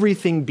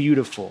everything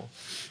beautiful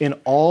in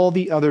all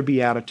the other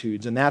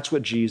Beatitudes, and that's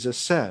what Jesus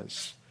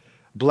says.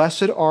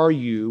 Blessed are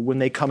you when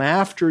they come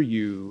after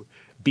you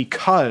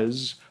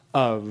because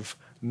of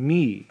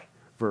me,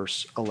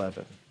 verse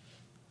 11.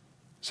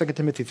 2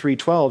 Timothy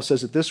 3:12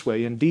 says it this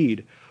way,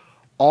 indeed,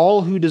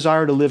 all who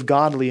desire to live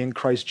godly in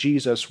Christ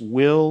Jesus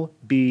will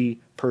be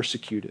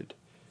persecuted.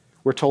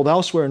 We're told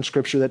elsewhere in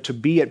Scripture that to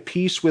be at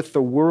peace with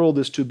the world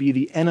is to be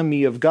the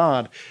enemy of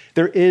God.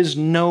 There is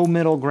no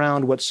middle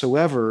ground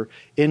whatsoever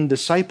in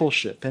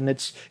discipleship. And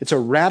it's a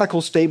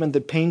radical statement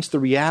that paints the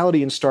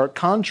reality in stark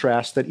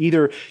contrast that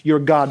either you're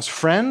God's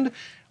friend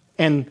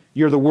and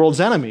you're the world's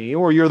enemy,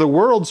 or you're the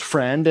world's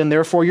friend and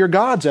therefore you're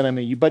God's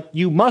enemy. But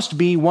you must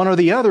be one or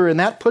the other, and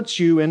that puts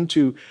you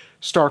into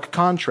stark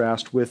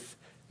contrast with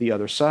the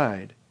other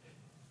side.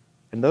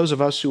 And those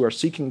of us who are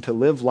seeking to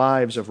live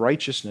lives of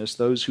righteousness,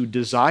 those who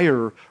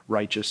desire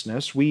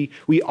righteousness, we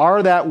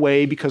are that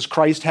way because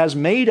Christ has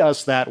made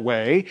us that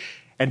way.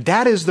 And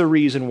that is the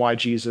reason why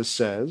Jesus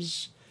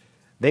says,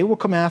 they will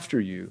come after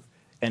you,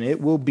 and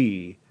it will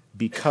be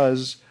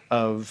because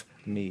of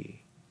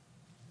me.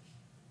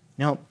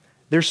 Now,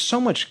 there's so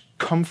much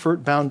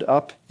comfort bound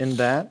up in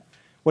that.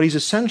 What he's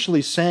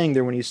essentially saying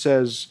there when he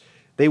says,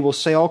 they will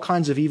say all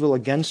kinds of evil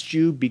against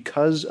you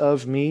because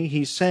of me,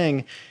 he's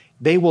saying,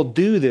 they will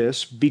do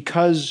this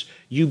because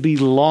you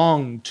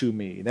belong to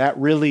me. That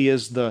really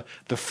is the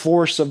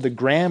force of the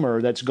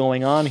grammar that's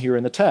going on here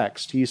in the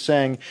text. He's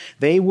saying,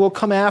 they will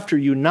come after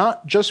you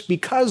not just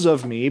because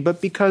of me,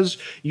 but because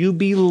you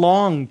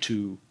belong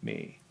to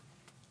me.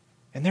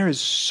 And there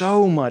is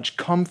so much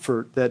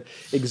comfort that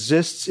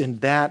exists in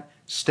that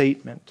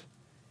statement.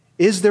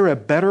 Is there a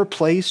better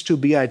place to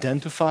be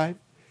identified?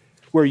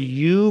 Where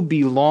you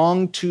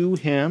belong to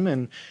him,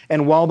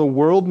 and while the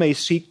world may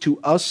seek to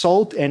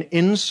assault and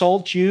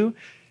insult you,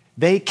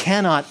 they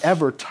cannot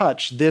ever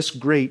touch this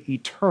great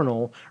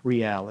eternal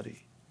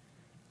reality.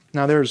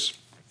 Now there's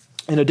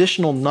an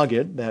additional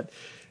nugget that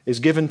is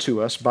given to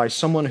us by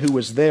someone who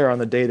was there on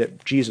the day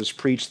that Jesus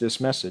preached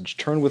this message.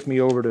 Turn with me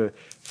over to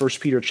 1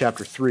 Peter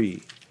chapter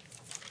 3,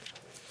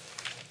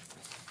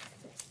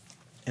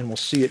 and we'll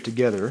see it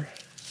together.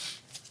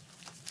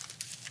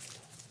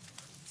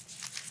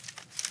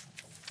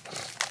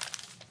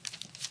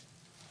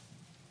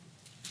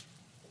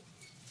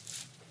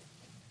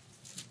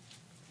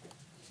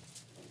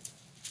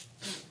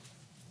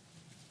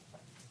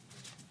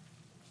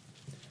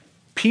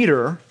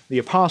 Peter, the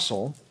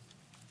apostle,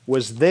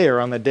 was there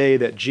on the day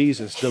that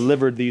Jesus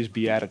delivered these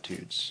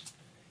Beatitudes.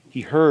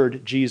 He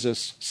heard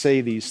Jesus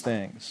say these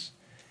things.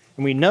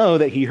 And we know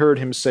that he heard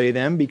him say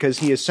them because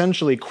he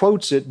essentially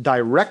quotes it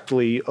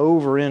directly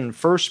over in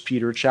 1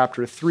 Peter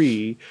chapter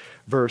 3,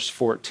 verse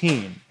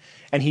 14.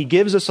 And he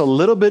gives us a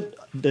little bit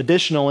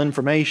additional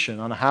information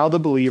on how the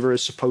believer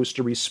is supposed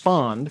to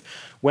respond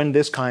when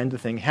this kind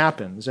of thing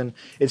happens. And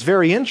it's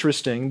very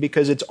interesting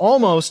because it's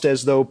almost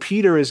as though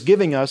Peter is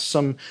giving us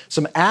some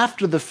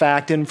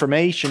after-the-fact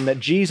information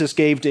that Jesus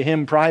gave to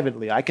him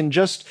privately. I can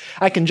just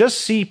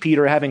see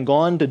Peter having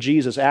gone to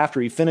Jesus after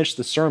he finished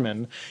the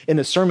sermon, in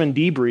the sermon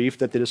debrief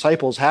that the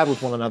disciples had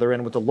with one another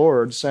and with the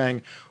Lord,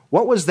 saying,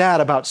 "What was that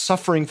about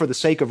suffering for the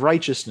sake of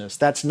righteousness?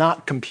 That's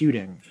not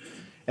computing."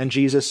 And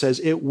Jesus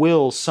says, it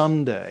will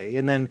someday,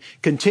 and then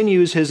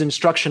continues his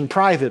instruction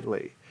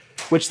privately,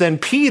 which then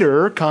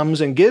Peter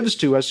comes and gives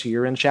to us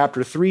here in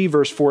chapter 3,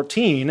 verse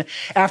 14,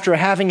 after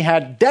having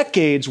had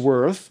decades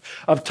worth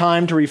of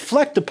time to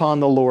reflect upon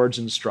the Lord's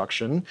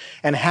instruction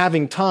and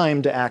having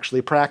time to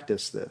actually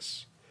practice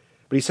this.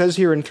 But he says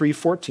here in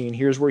 3:14,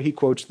 here's where he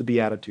quotes the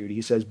Beatitude.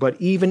 He says, "But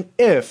even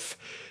if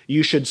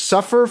you should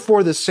suffer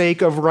for the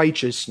sake of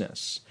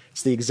righteousness,"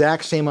 it's the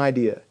exact same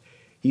idea.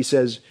 He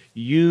says,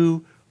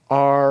 "you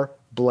are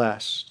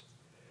blessed.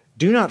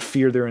 Do not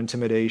fear their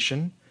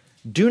intimidation.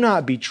 Do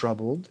not be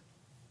troubled."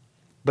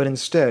 But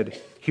instead,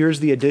 here's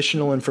the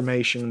additional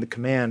information, the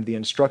command, the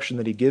instruction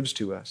that he gives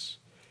to us.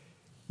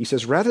 He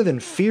says, rather than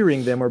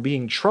fearing them or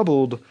being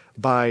troubled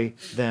by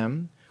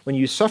them, when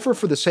you suffer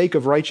for the sake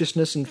of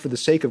righteousness and for the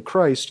sake of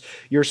Christ,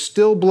 you're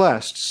still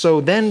blessed.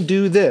 So then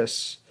do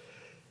this.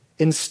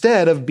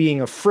 Instead of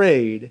being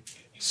afraid,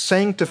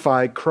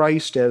 sanctify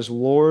Christ as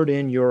Lord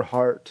in your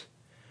heart,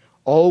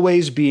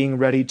 always being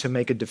ready to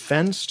make a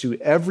defense to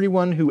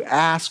everyone who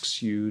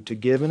asks you to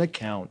give an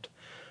account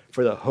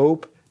for the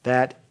hope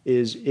that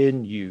is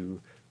in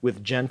you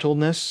with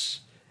gentleness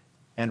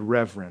and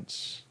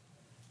reverence.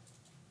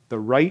 The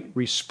right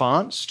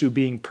response to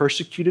being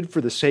persecuted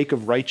for the sake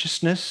of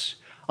righteousness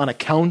on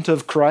account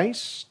of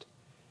Christ?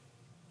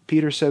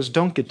 Peter says,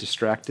 don't get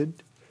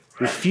distracted.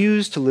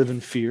 Refuse to live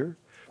in fear.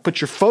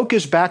 Put your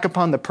focus back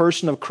upon the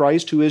person of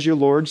Christ who is your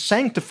Lord.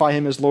 Sanctify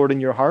him as Lord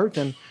in your heart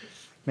and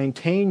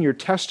maintain your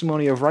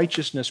testimony of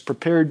righteousness,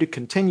 prepared to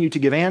continue to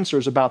give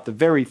answers about the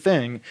very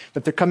thing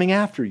that they're coming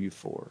after you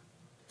for.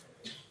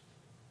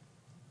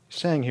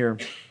 Saying here,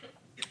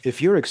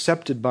 if you're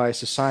accepted by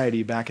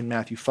society back in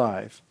Matthew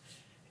 5,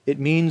 it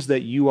means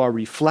that you are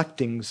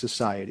reflecting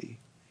society.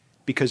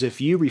 Because if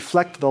you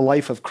reflect the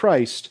life of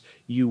Christ,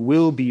 you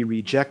will be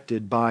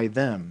rejected by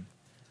them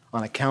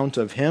on account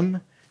of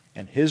him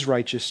and his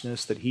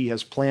righteousness that he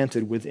has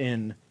planted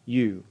within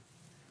you.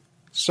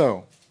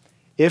 So,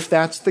 if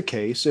that's the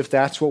case, if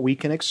that's what we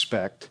can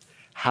expect,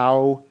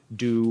 how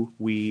do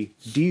we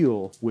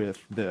deal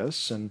with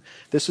this? And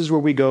this is where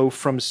we go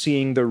from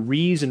seeing the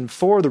reason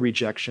for the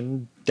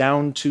rejection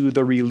down to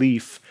the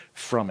relief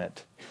from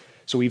it.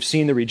 So we've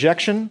seen the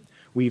rejection,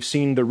 we've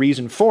seen the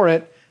reason for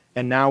it,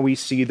 and now we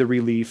see the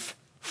relief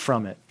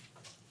from it.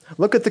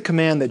 Look at the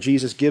command that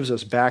Jesus gives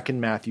us back in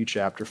Matthew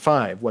chapter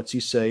 5. What's he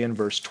say in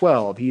verse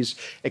 12? He's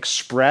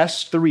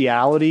expressed the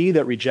reality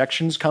that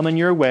rejection's coming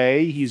your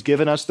way. He's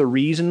given us the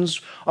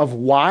reasons of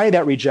why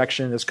that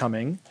rejection is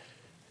coming.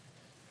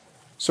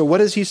 So what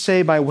does he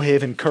say by way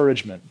of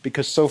encouragement?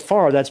 Because so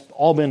far that's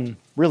all been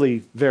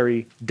really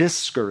very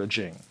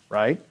discouraging,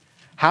 right?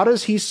 How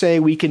does he say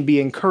we can be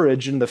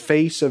encouraged in the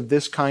face of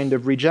this kind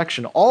of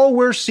rejection? All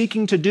we're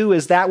seeking to do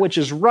is that which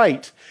is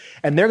right,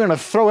 and they're going to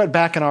throw it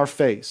back in our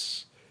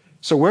face.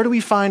 So where do we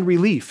find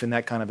relief in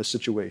that kind of a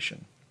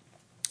situation?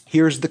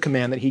 Here's the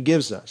command that he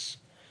gives us.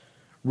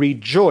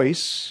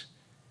 Rejoice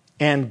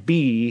and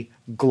be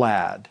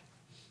glad.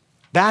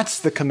 That's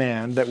the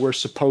command that we're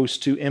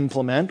supposed to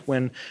implement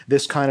when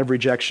this kind of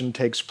rejection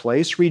takes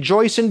place.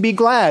 Rejoice and be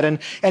glad.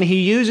 And he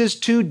uses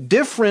two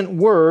different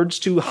words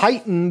to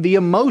heighten the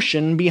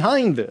emotion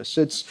behind this.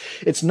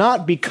 It's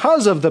not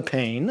because of the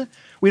pain.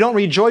 We don't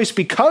rejoice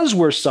because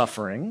we're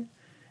suffering.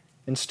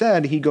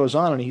 Instead, he goes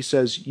on and he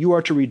says, you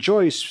are to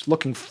rejoice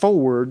looking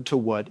forward to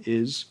what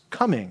is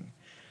coming.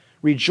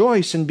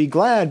 Rejoice and be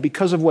glad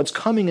because of what's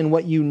coming and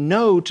what you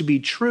know to be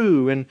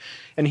true. And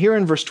here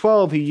in verse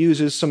 12, he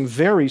uses some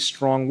very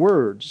strong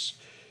words.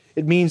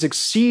 It means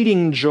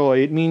exceeding joy.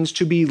 It means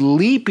to be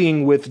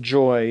leaping with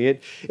joy.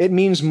 It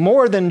means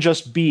more than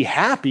just be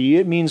happy.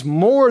 It means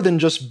more than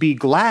just be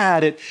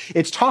glad.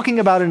 It's talking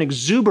about an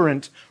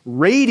exuberant,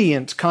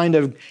 radiant kind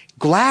of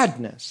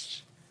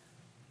gladness.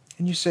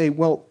 And you say,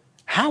 well,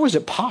 how is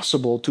it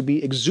possible to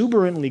be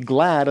exuberantly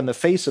glad in the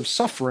face of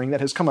suffering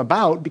that has come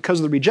about because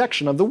of the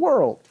rejection of the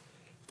world?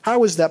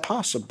 How is that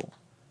possible?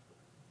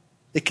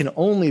 It can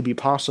only be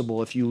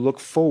possible if you look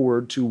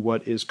forward to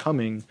what is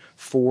coming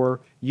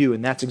for you.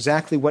 And that's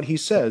exactly what he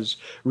says.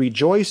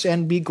 Rejoice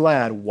and be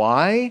glad.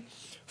 Why?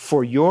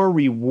 For your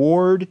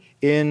reward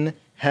in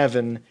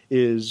heaven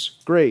is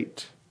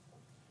great.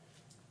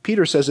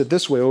 Peter says it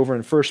this way over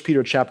in 1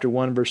 Peter chapter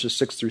 1, verses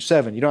 6 through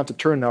 7. You don't have to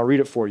turn, I'll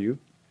read it for you.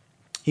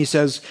 He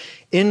says,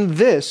 in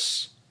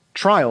this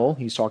trial,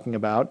 he's talking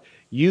about,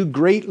 you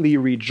greatly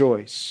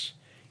rejoice,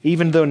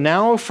 even though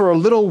now for a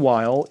little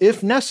while,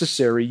 if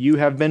necessary, you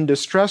have been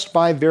distressed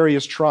by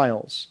various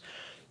trials,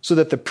 so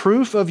that the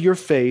proof of your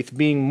faith,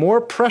 being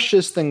more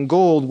precious than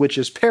gold which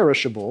is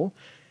perishable,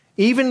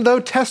 even though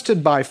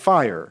tested by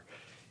fire,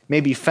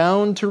 may be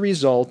found to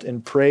result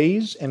in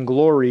praise and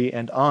glory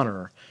and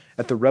honor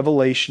at the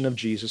revelation of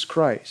Jesus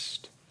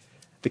Christ.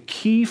 The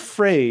key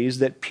phrase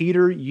that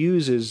Peter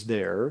uses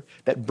there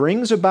that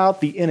brings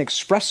about the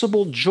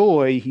inexpressible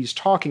joy he's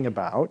talking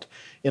about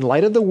in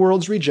light of the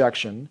world's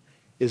rejection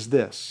is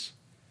this,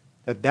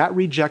 that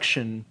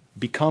rejection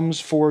becomes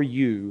for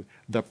you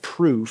the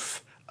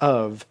proof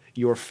of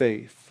your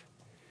faith.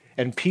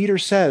 And Peter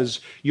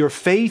says, your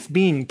faith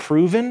being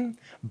proven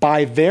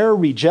by their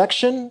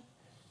rejection,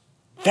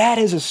 that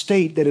is a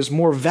state that is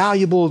more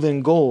valuable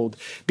than gold,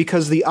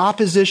 because the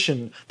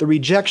opposition, the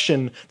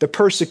rejection, the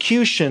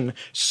persecution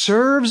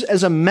serves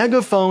as a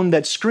megaphone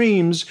that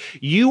screams,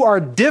 you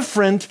are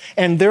different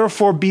and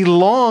therefore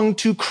belong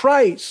to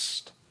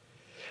Christ.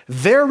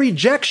 Their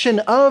rejection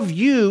of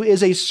you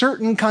is a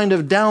certain kind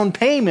of down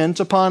payment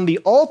upon the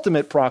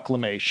ultimate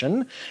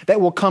proclamation that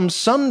will come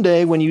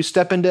someday when you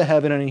step into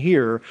heaven and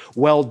hear,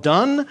 well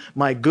done,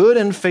 my good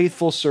and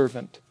faithful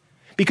servant.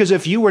 Because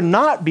if you were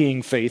not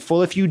being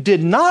faithful, if you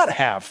did not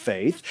have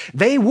faith,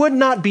 they would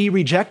not be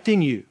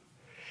rejecting you.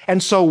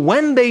 And so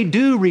when they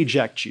do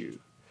reject you,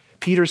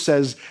 Peter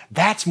says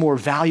that's more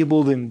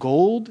valuable than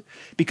gold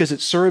because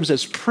it serves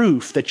as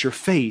proof that your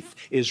faith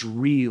is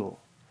real.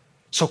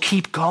 So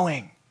keep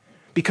going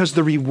because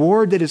the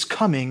reward that is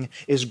coming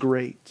is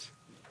great.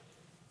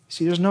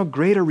 See, there's no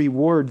greater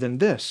reward than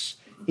this,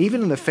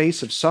 even in the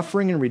face of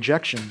suffering and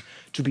rejection,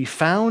 to be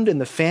found in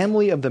the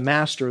family of the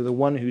Master, the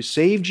one who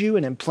saved you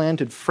and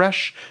implanted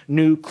fresh,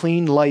 new,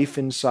 clean life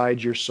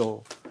inside your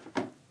soul.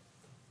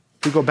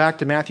 If we go back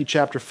to Matthew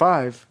chapter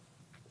 5,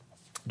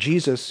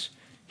 Jesus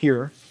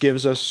here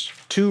gives us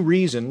two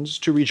reasons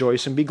to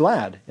rejoice and be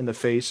glad in the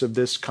face of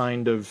this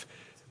kind of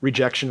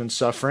rejection and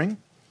suffering.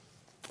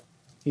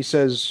 He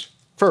says,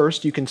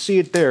 first, you can see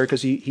it there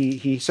because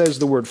he says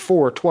the word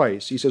for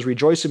twice. He says,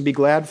 rejoice and be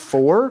glad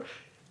for,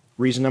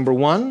 reason number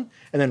one,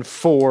 and then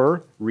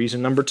for,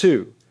 reason number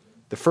two.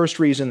 The first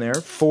reason there,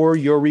 for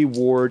your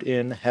reward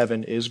in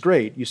heaven is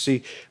great. You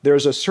see,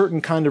 there's a certain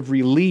kind of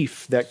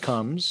relief that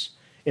comes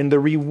in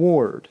the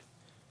reward.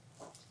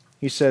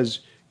 He says,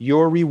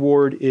 your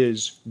reward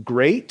is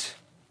great,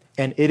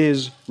 and it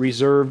is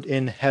reserved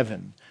in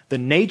heaven. The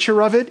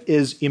nature of it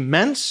is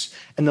immense,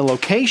 and the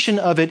location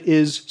of it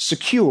is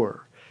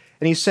secure.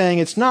 And he's saying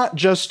it's not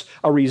just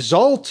a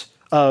result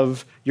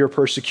of your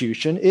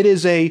persecution. It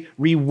is a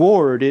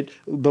reward.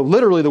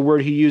 Literally the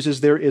word he uses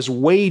there is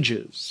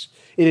wages.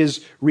 It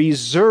is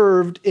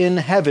reserved in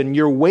heaven.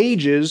 Your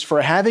wages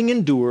for having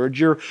endured,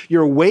 your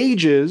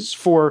wages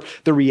for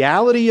the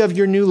reality of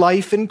your new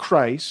life in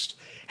Christ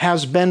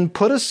has been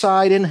put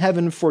aside in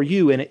heaven for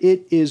you, and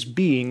it is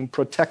being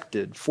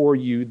protected for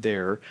you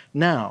there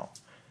now.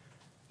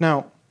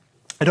 Now,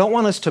 I don't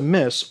want us to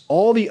miss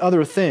all the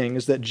other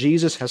things that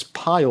Jesus has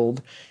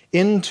piled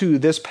into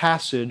this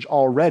passage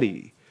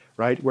already,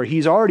 right? Where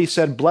he's already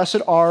said,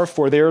 blessed are,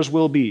 for theirs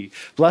will be.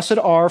 Blessed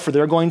are, for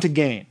they're going to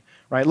gain,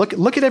 right?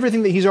 Look at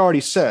everything that he's already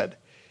said.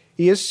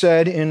 He has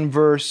said in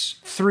verse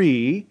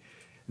 3,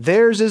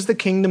 theirs is the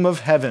kingdom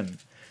of heaven.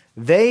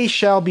 They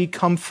shall be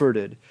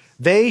comforted.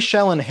 They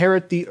shall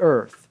inherit the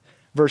earth.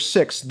 Verse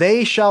 6,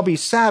 they shall be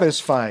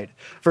satisfied.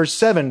 Verse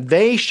 7,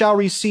 they shall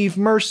receive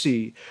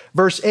mercy.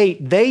 Verse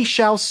 8, they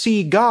shall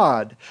see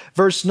God.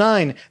 Verse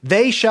 9,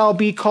 they shall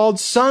be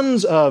called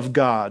sons of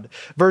God.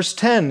 Verse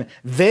 10,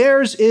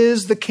 theirs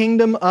is the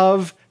kingdom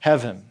of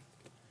heaven.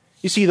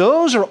 You see,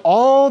 those are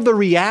all the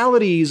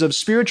realities of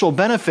spiritual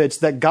benefits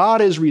that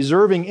God is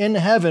reserving in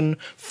heaven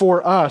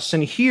for us.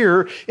 And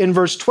here in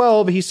verse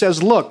 12, he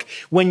says, look,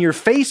 when you're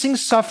facing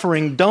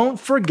suffering, don't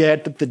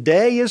forget that the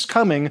day is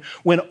coming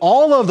when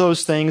all of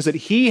those things that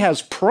he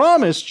has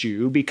promised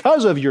you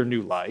because of your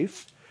new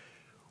life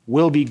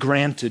will be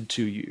granted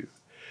to you.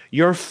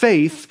 Your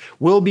faith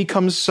will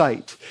become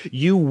sight.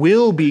 You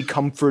will be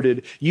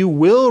comforted. You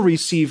will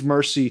receive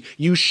mercy.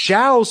 You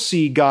shall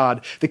see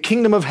God. The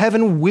kingdom of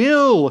heaven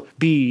will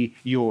be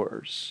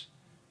yours.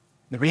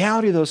 The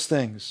reality of those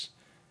things,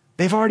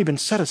 they've already been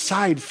set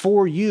aside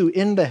for you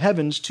in the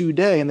heavens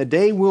today, and the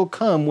day will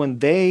come when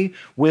they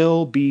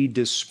will be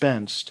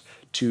dispensed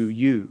to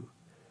you.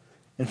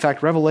 In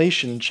fact,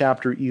 Revelation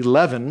chapter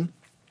 11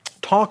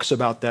 talks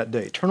about that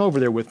day. Turn over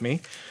there with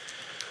me.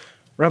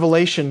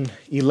 Revelation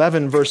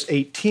 11, verse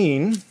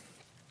 18,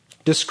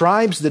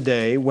 describes the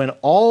day when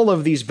all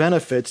of these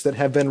benefits that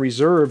have been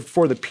reserved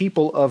for the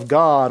people of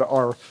God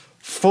are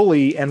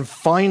fully and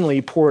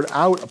finally poured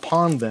out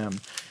upon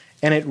them.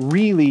 And it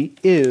really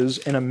is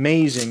an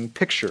amazing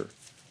picture.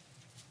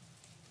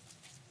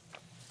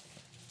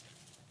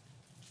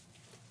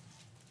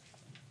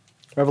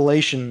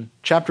 Revelation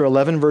chapter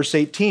 11, verse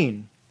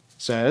 18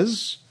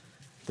 says,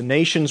 the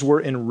nations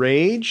were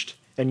enraged,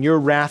 and your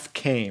wrath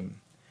came.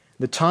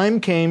 The time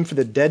came for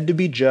the dead to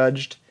be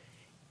judged,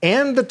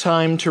 and the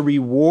time to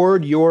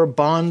reward your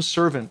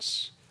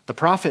bondservants, the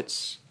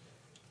prophets,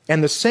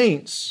 and the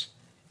saints,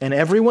 and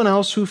everyone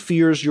else who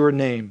fears your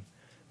name,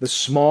 the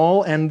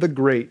small and the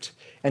great,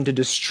 and to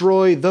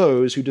destroy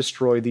those who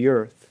destroy the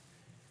earth.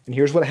 And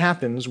here's what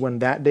happens when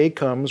that day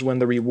comes, when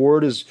the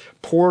reward is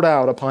poured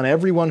out upon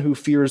everyone who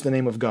fears the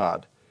name of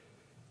God.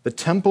 The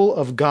temple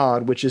of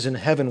God, which is in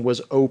heaven,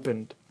 was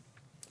opened.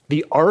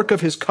 The ark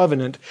of his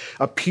covenant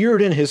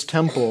appeared in his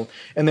temple,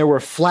 and there were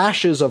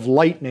flashes of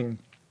lightning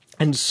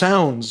and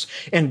sounds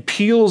and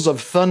peals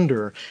of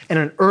thunder and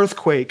an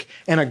earthquake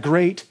and a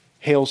great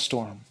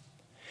hailstorm.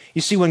 You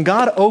see, when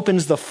God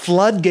opens the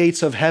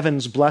floodgates of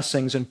heaven's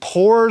blessings and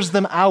pours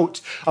them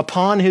out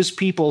upon his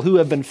people who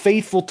have been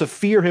faithful to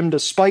fear him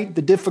despite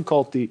the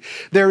difficulty,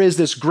 there is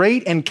this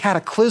great and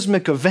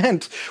cataclysmic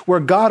event where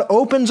God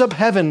opens up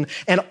heaven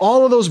and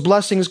all of those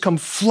blessings come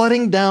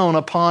flooding down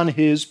upon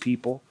his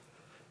people.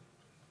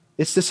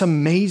 It's this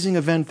amazing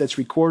event that's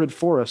recorded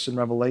for us in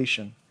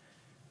Revelation.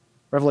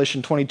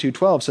 Revelation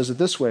 22:12 says it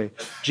this way.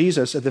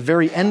 Jesus, at the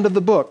very end of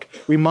the book,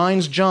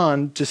 reminds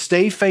John to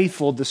stay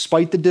faithful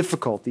despite the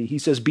difficulty. He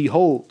says,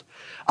 behold,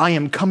 I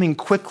am coming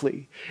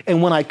quickly,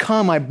 and when I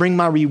come, I bring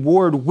my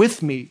reward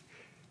with me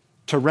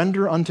to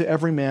render unto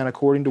every man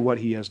according to what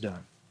he has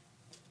done.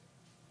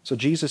 So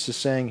Jesus is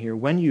saying here,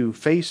 when you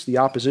face the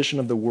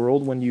opposition of the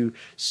world, when you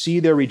see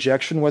their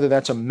rejection, whether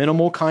that's a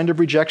minimal kind of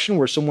rejection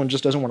where someone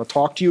just doesn't want to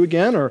talk to you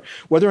again, or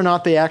whether or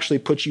not they actually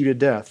put you to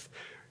death,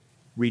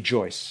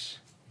 rejoice.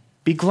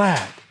 Be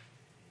glad,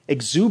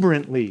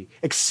 exuberantly,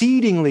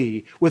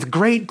 exceedingly, with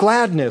great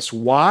gladness.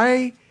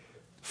 Why?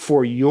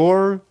 For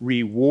your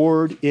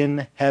reward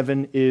in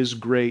heaven is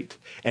great,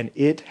 and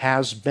it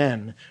has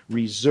been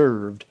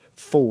reserved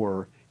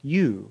for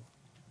you.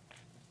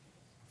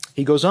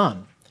 He goes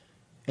on.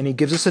 And he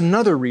gives us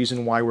another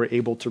reason why we're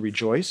able to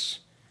rejoice.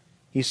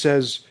 He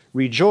says,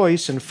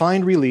 rejoice and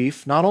find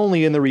relief not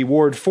only in the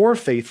reward for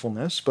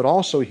faithfulness, but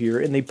also here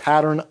in the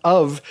pattern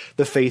of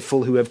the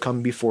faithful who have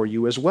come before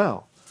you as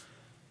well.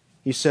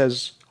 He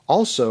says,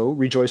 also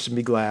rejoice and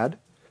be glad,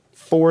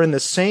 for in the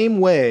same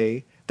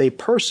way they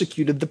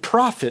persecuted the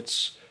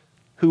prophets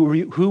who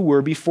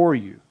were before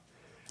you.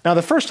 Now,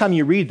 the first time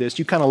you read this,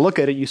 you kind of look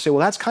at it, you say,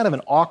 well, that's kind of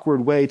an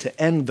awkward way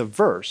to end the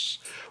verse.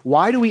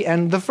 Why do we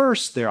end the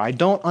verse there? I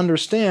don't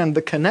understand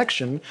the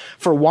connection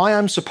for why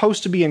I'm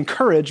supposed to be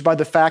encouraged by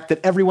the fact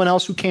that everyone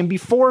else who came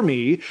before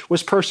me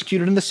was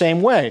persecuted in the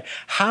same way.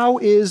 How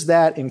is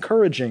that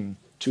encouraging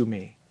to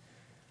me?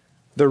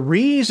 The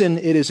reason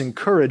it is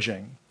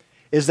encouraging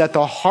is that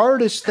the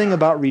hardest thing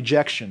about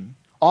rejection,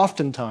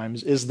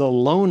 oftentimes, is the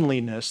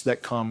loneliness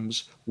that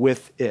comes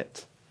with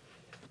it.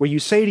 Where you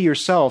say to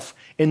yourself,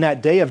 in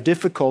that day of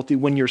difficulty,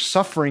 when you're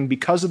suffering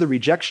because of the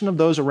rejection of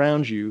those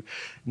around you,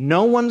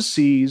 no one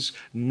sees,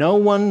 no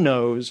one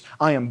knows,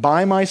 I am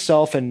by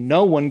myself and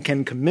no one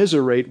can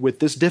commiserate with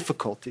this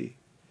difficulty.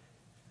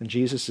 And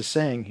Jesus is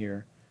saying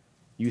here,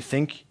 you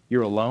think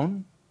you're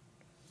alone?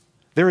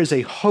 There is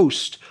a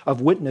host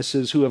of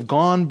witnesses who have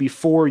gone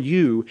before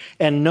you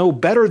and know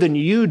better than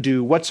you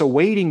do what's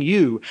awaiting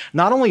you,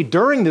 not only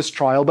during this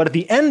trial, but at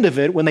the end of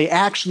it when they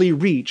actually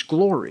reach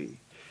glory.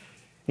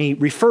 And he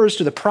refers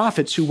to the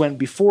prophets who went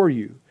before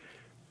you.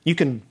 You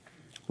can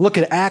look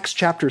at Acts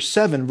chapter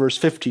 7, verse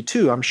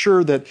 52. I'm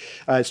sure that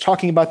it's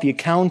talking about the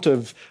account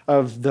of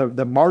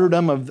the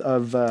martyrdom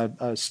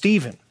of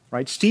Stephen.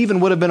 Right? Stephen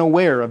would have been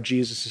aware of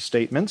Jesus'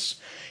 statements.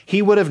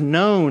 He would have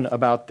known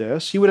about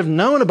this. He would have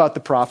known about the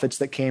prophets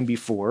that came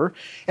before.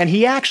 And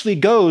he actually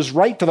goes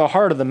right to the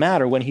heart of the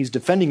matter when he's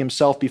defending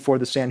himself before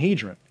the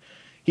Sanhedrin.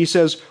 He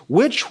says,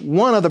 "Which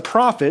one of the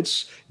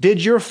prophets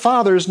did your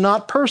fathers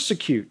not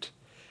persecute?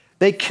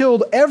 They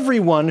killed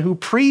everyone who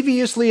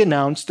previously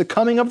announced the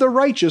coming of the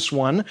righteous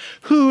one,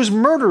 whose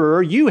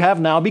murderer you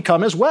have now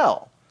become as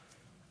well."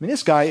 I mean,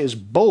 this guy is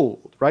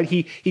bold, right?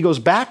 He goes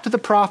back to the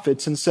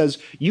prophets and says,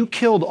 you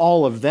killed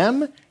all of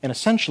them, and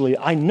essentially,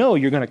 I know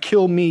you're going to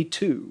kill me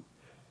too.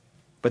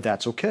 But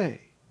that's okay.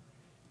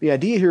 The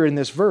idea here in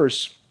this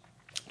verse,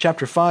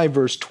 chapter 5,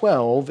 verse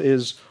 12,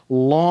 is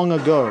long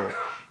ago.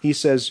 He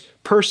says,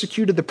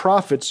 persecuted the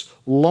prophets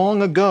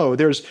long ago.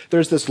 There's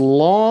this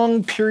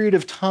long period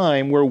of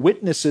time where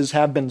witnesses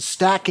have been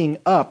stacking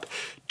up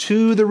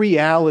to the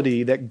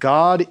reality that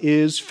God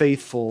is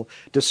faithful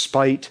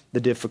despite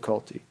the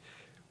difficulty.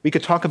 We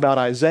could talk about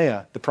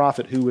Isaiah, the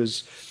prophet who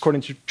was,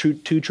 according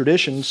to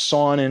tradition,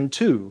 sawn in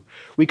two.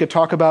 We could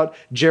talk about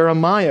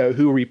Jeremiah,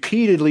 who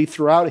repeatedly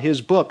throughout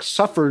his book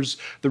suffers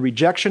the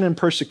rejection and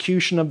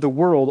persecution of the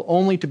world,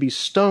 only to be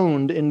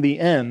stoned in the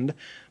end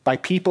by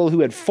people who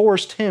had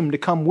forced him to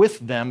come with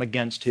them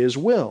against his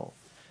will.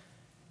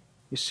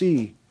 You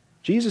see,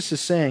 Jesus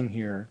is saying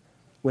here,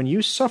 when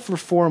you suffer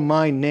for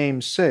my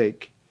name's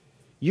sake,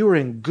 you are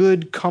in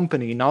good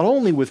company, not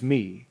only with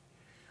me,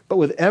 but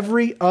with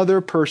every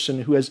other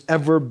person who has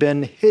ever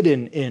been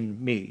hidden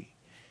in me.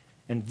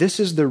 And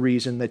this is the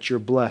reason that you're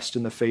blessed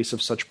in the face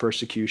of such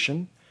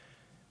persecution,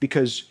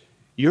 because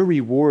your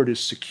reward is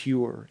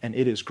secure and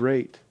it is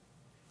great,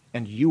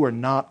 and you are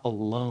not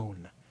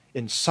alone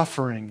in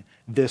suffering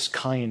this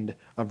kind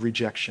of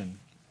rejection.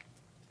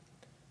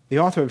 The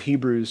author of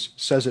Hebrews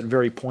says it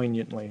very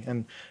poignantly,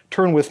 and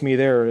turn with me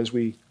there as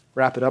we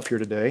wrap it up here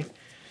today.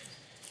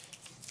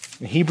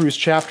 In Hebrews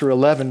chapter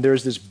 11,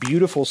 there's this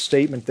beautiful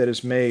statement that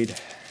is made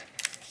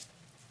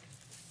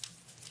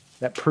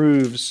that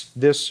proves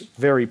this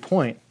very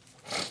point.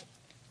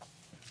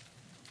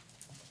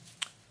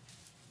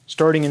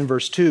 Starting in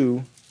verse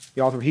 2,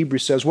 the author of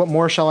Hebrews says, "What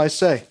more shall I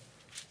say?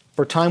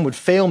 For time would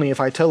fail me if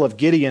I tell of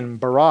Gideon,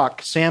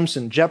 Barak,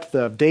 Samson,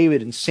 Jephthah, of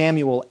David, and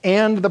Samuel,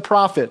 and the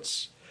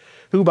prophets,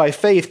 who by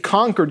faith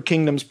conquered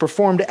kingdoms,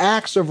 performed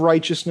acts of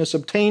righteousness,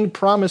 obtained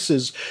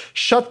promises,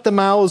 shut the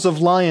mouths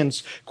of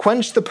lions,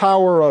 quenched the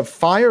power of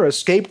fire,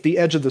 escaped the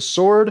edge of the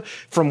sword.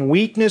 From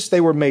weakness they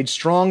were made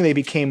strong. They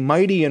became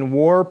mighty in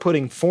war,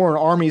 putting foreign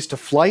armies to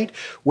flight,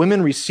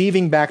 women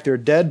receiving back their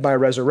dead by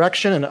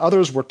resurrection, and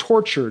others were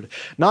tortured,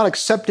 not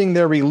accepting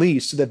their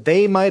release, so that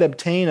they might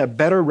obtain a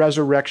better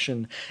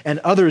resurrection. And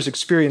others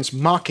experienced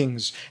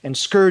mockings and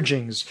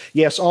scourgings,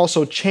 yes,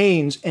 also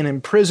chains and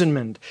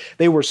imprisonment.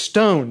 They were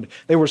stoned.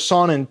 They were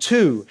sawn in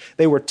two.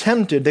 They were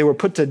tempted. They were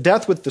put to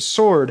death with the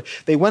sword.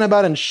 They went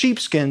about in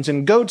sheepskins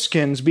and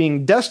goatskins,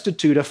 being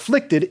destitute,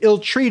 afflicted,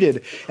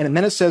 ill-treated." And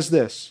then it says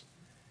this,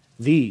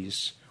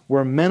 "These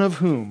were men of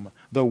whom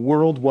the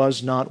world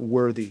was not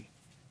worthy,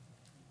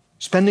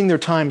 spending their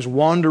times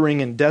wandering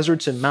in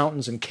deserts and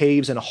mountains and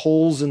caves and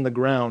holes in the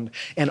ground.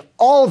 And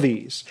all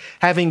these,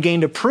 having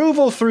gained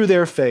approval through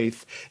their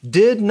faith,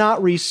 did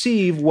not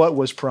receive what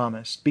was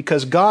promised,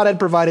 because God had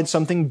provided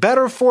something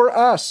better for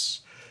us,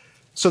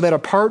 so that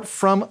apart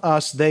from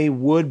us they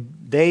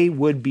would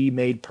be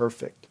made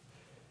perfect.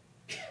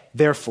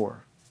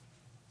 Therefore,"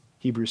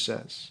 Hebrews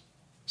says,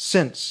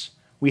 "since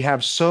we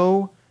have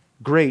so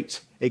great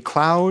a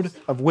cloud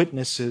of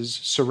witnesses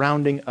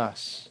surrounding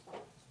us,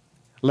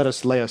 let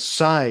us lay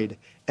aside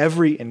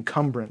every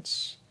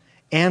encumbrance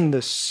and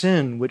the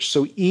sin which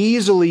so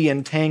easily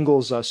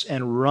entangles us,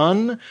 and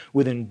run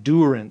with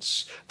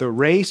endurance the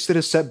race that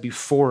is set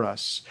before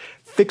us,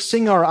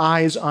 fixing our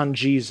eyes on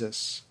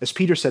Jesus," as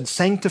Peter said,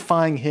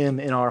 sanctifying him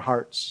in our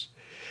hearts,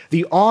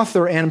 "the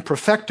author and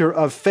perfecter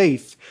of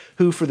faith,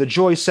 who for the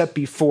joy set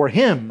before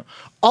him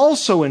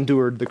also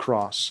endured the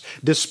cross,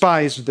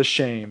 despised the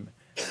shame,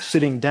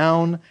 sitting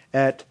down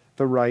at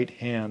the right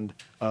hand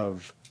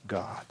of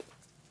God."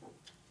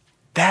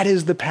 That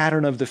is the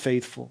pattern of the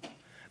faithful.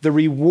 The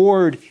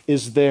reward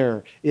is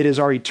there. It is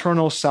our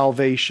eternal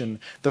salvation.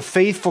 The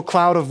faithful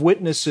cloud of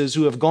witnesses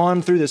who have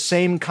gone through the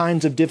same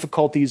kinds of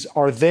difficulties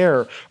are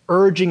there,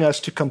 urging us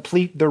to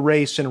complete the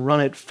race and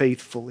run it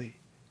faithfully.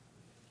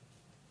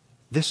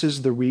 This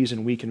is the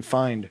reason we can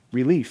find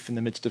relief in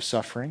the midst of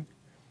suffering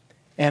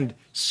and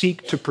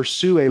seek to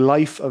pursue a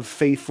life of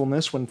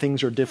faithfulness when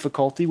things are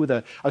difficult, with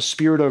a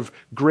spirit of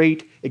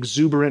great,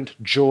 exuberant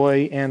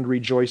joy and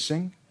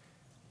rejoicing.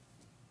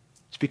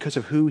 It's because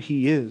of who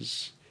he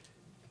is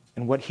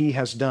and what he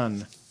has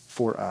done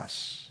for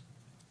us.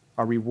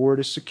 Our reward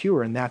is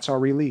secure, and that's our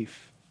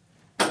relief.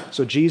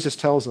 So Jesus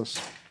tells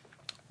us,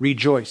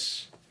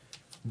 rejoice,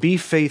 be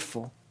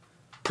faithful,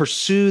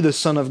 pursue the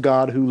Son of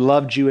God who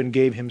loved you and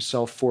gave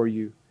himself for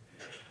you.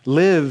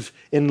 Live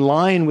in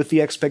line with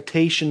the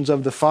expectations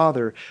of the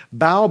Father.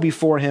 Bow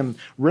before him,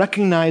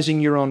 recognizing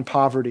your own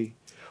poverty.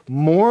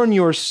 Mourn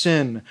your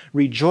sin.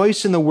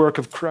 Rejoice in the work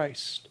of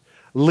Christ.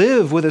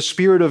 Live with a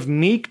spirit of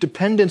meek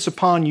dependence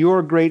upon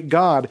your great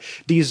God.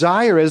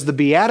 Desire, as the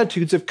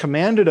Beatitudes have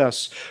commanded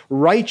us,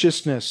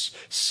 righteousness.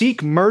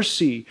 Seek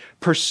mercy.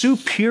 Pursue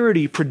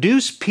purity.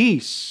 Produce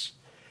peace.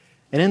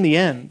 And in the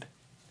end,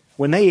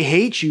 when they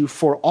hate you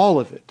for all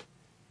of it,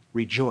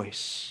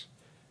 rejoice.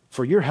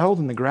 For you're held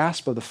in the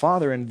grasp of the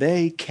Father, and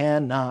they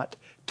cannot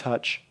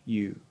touch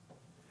you.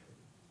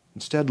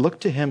 Instead, look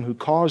to him who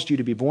caused you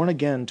to be born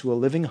again to a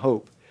living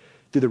hope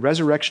through the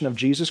resurrection of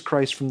Jesus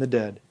Christ from the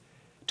dead,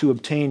 to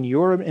obtain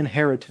your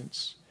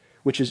inheritance,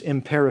 which is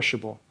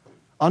imperishable,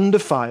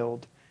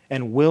 undefiled,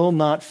 and will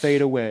not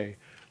fade away,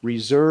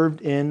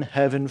 reserved in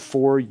heaven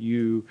for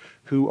you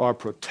who are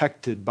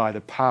protected by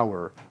the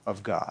power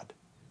of God.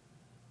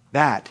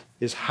 That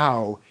is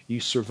how you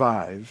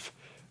survive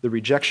the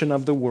rejection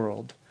of the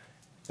world,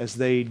 as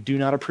they do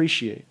not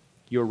appreciate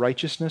your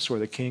righteousness or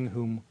the King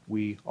whom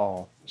we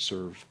all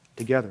serve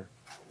together.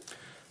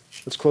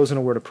 Let's close in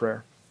a word of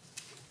prayer.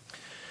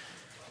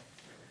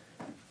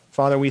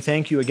 Father, we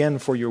thank you again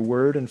for your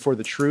word and for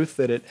the truth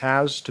that it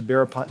has to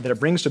bear upon, that it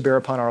brings to bear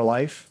upon our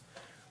life.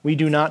 We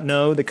do not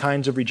know the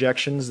kinds of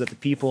rejections that the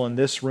people in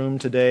this room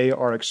today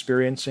are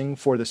experiencing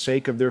for the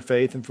sake of their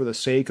faith and for the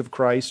sake of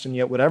Christ, and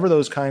yet whatever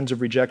those kinds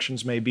of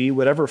rejections may be,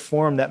 whatever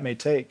form that may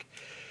take,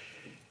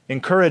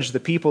 encourage the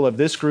people of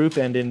this group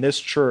and in this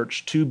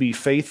church to be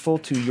faithful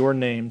to your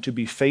name, to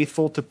be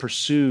faithful to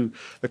pursue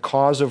the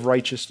cause of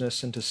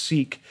righteousness and to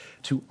seek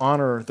to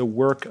honor the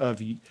work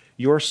of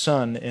your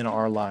Son in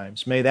our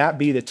lives. May that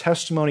be the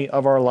testimony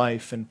of our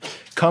life, and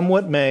come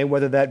what may,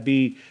 whether that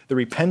be the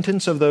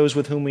repentance of those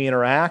with whom we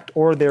interact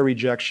or their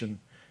rejection,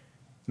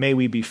 may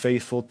we be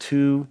faithful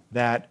to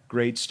that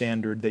great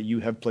standard that you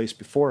have placed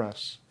before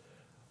us,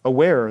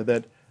 aware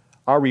that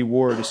our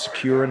reward is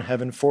secure in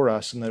heaven for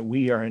us and that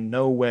we are in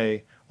no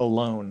way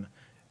alone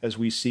as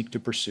we seek to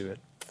pursue it.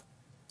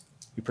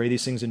 We pray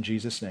these things in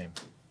Jesus' name.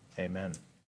 Amen.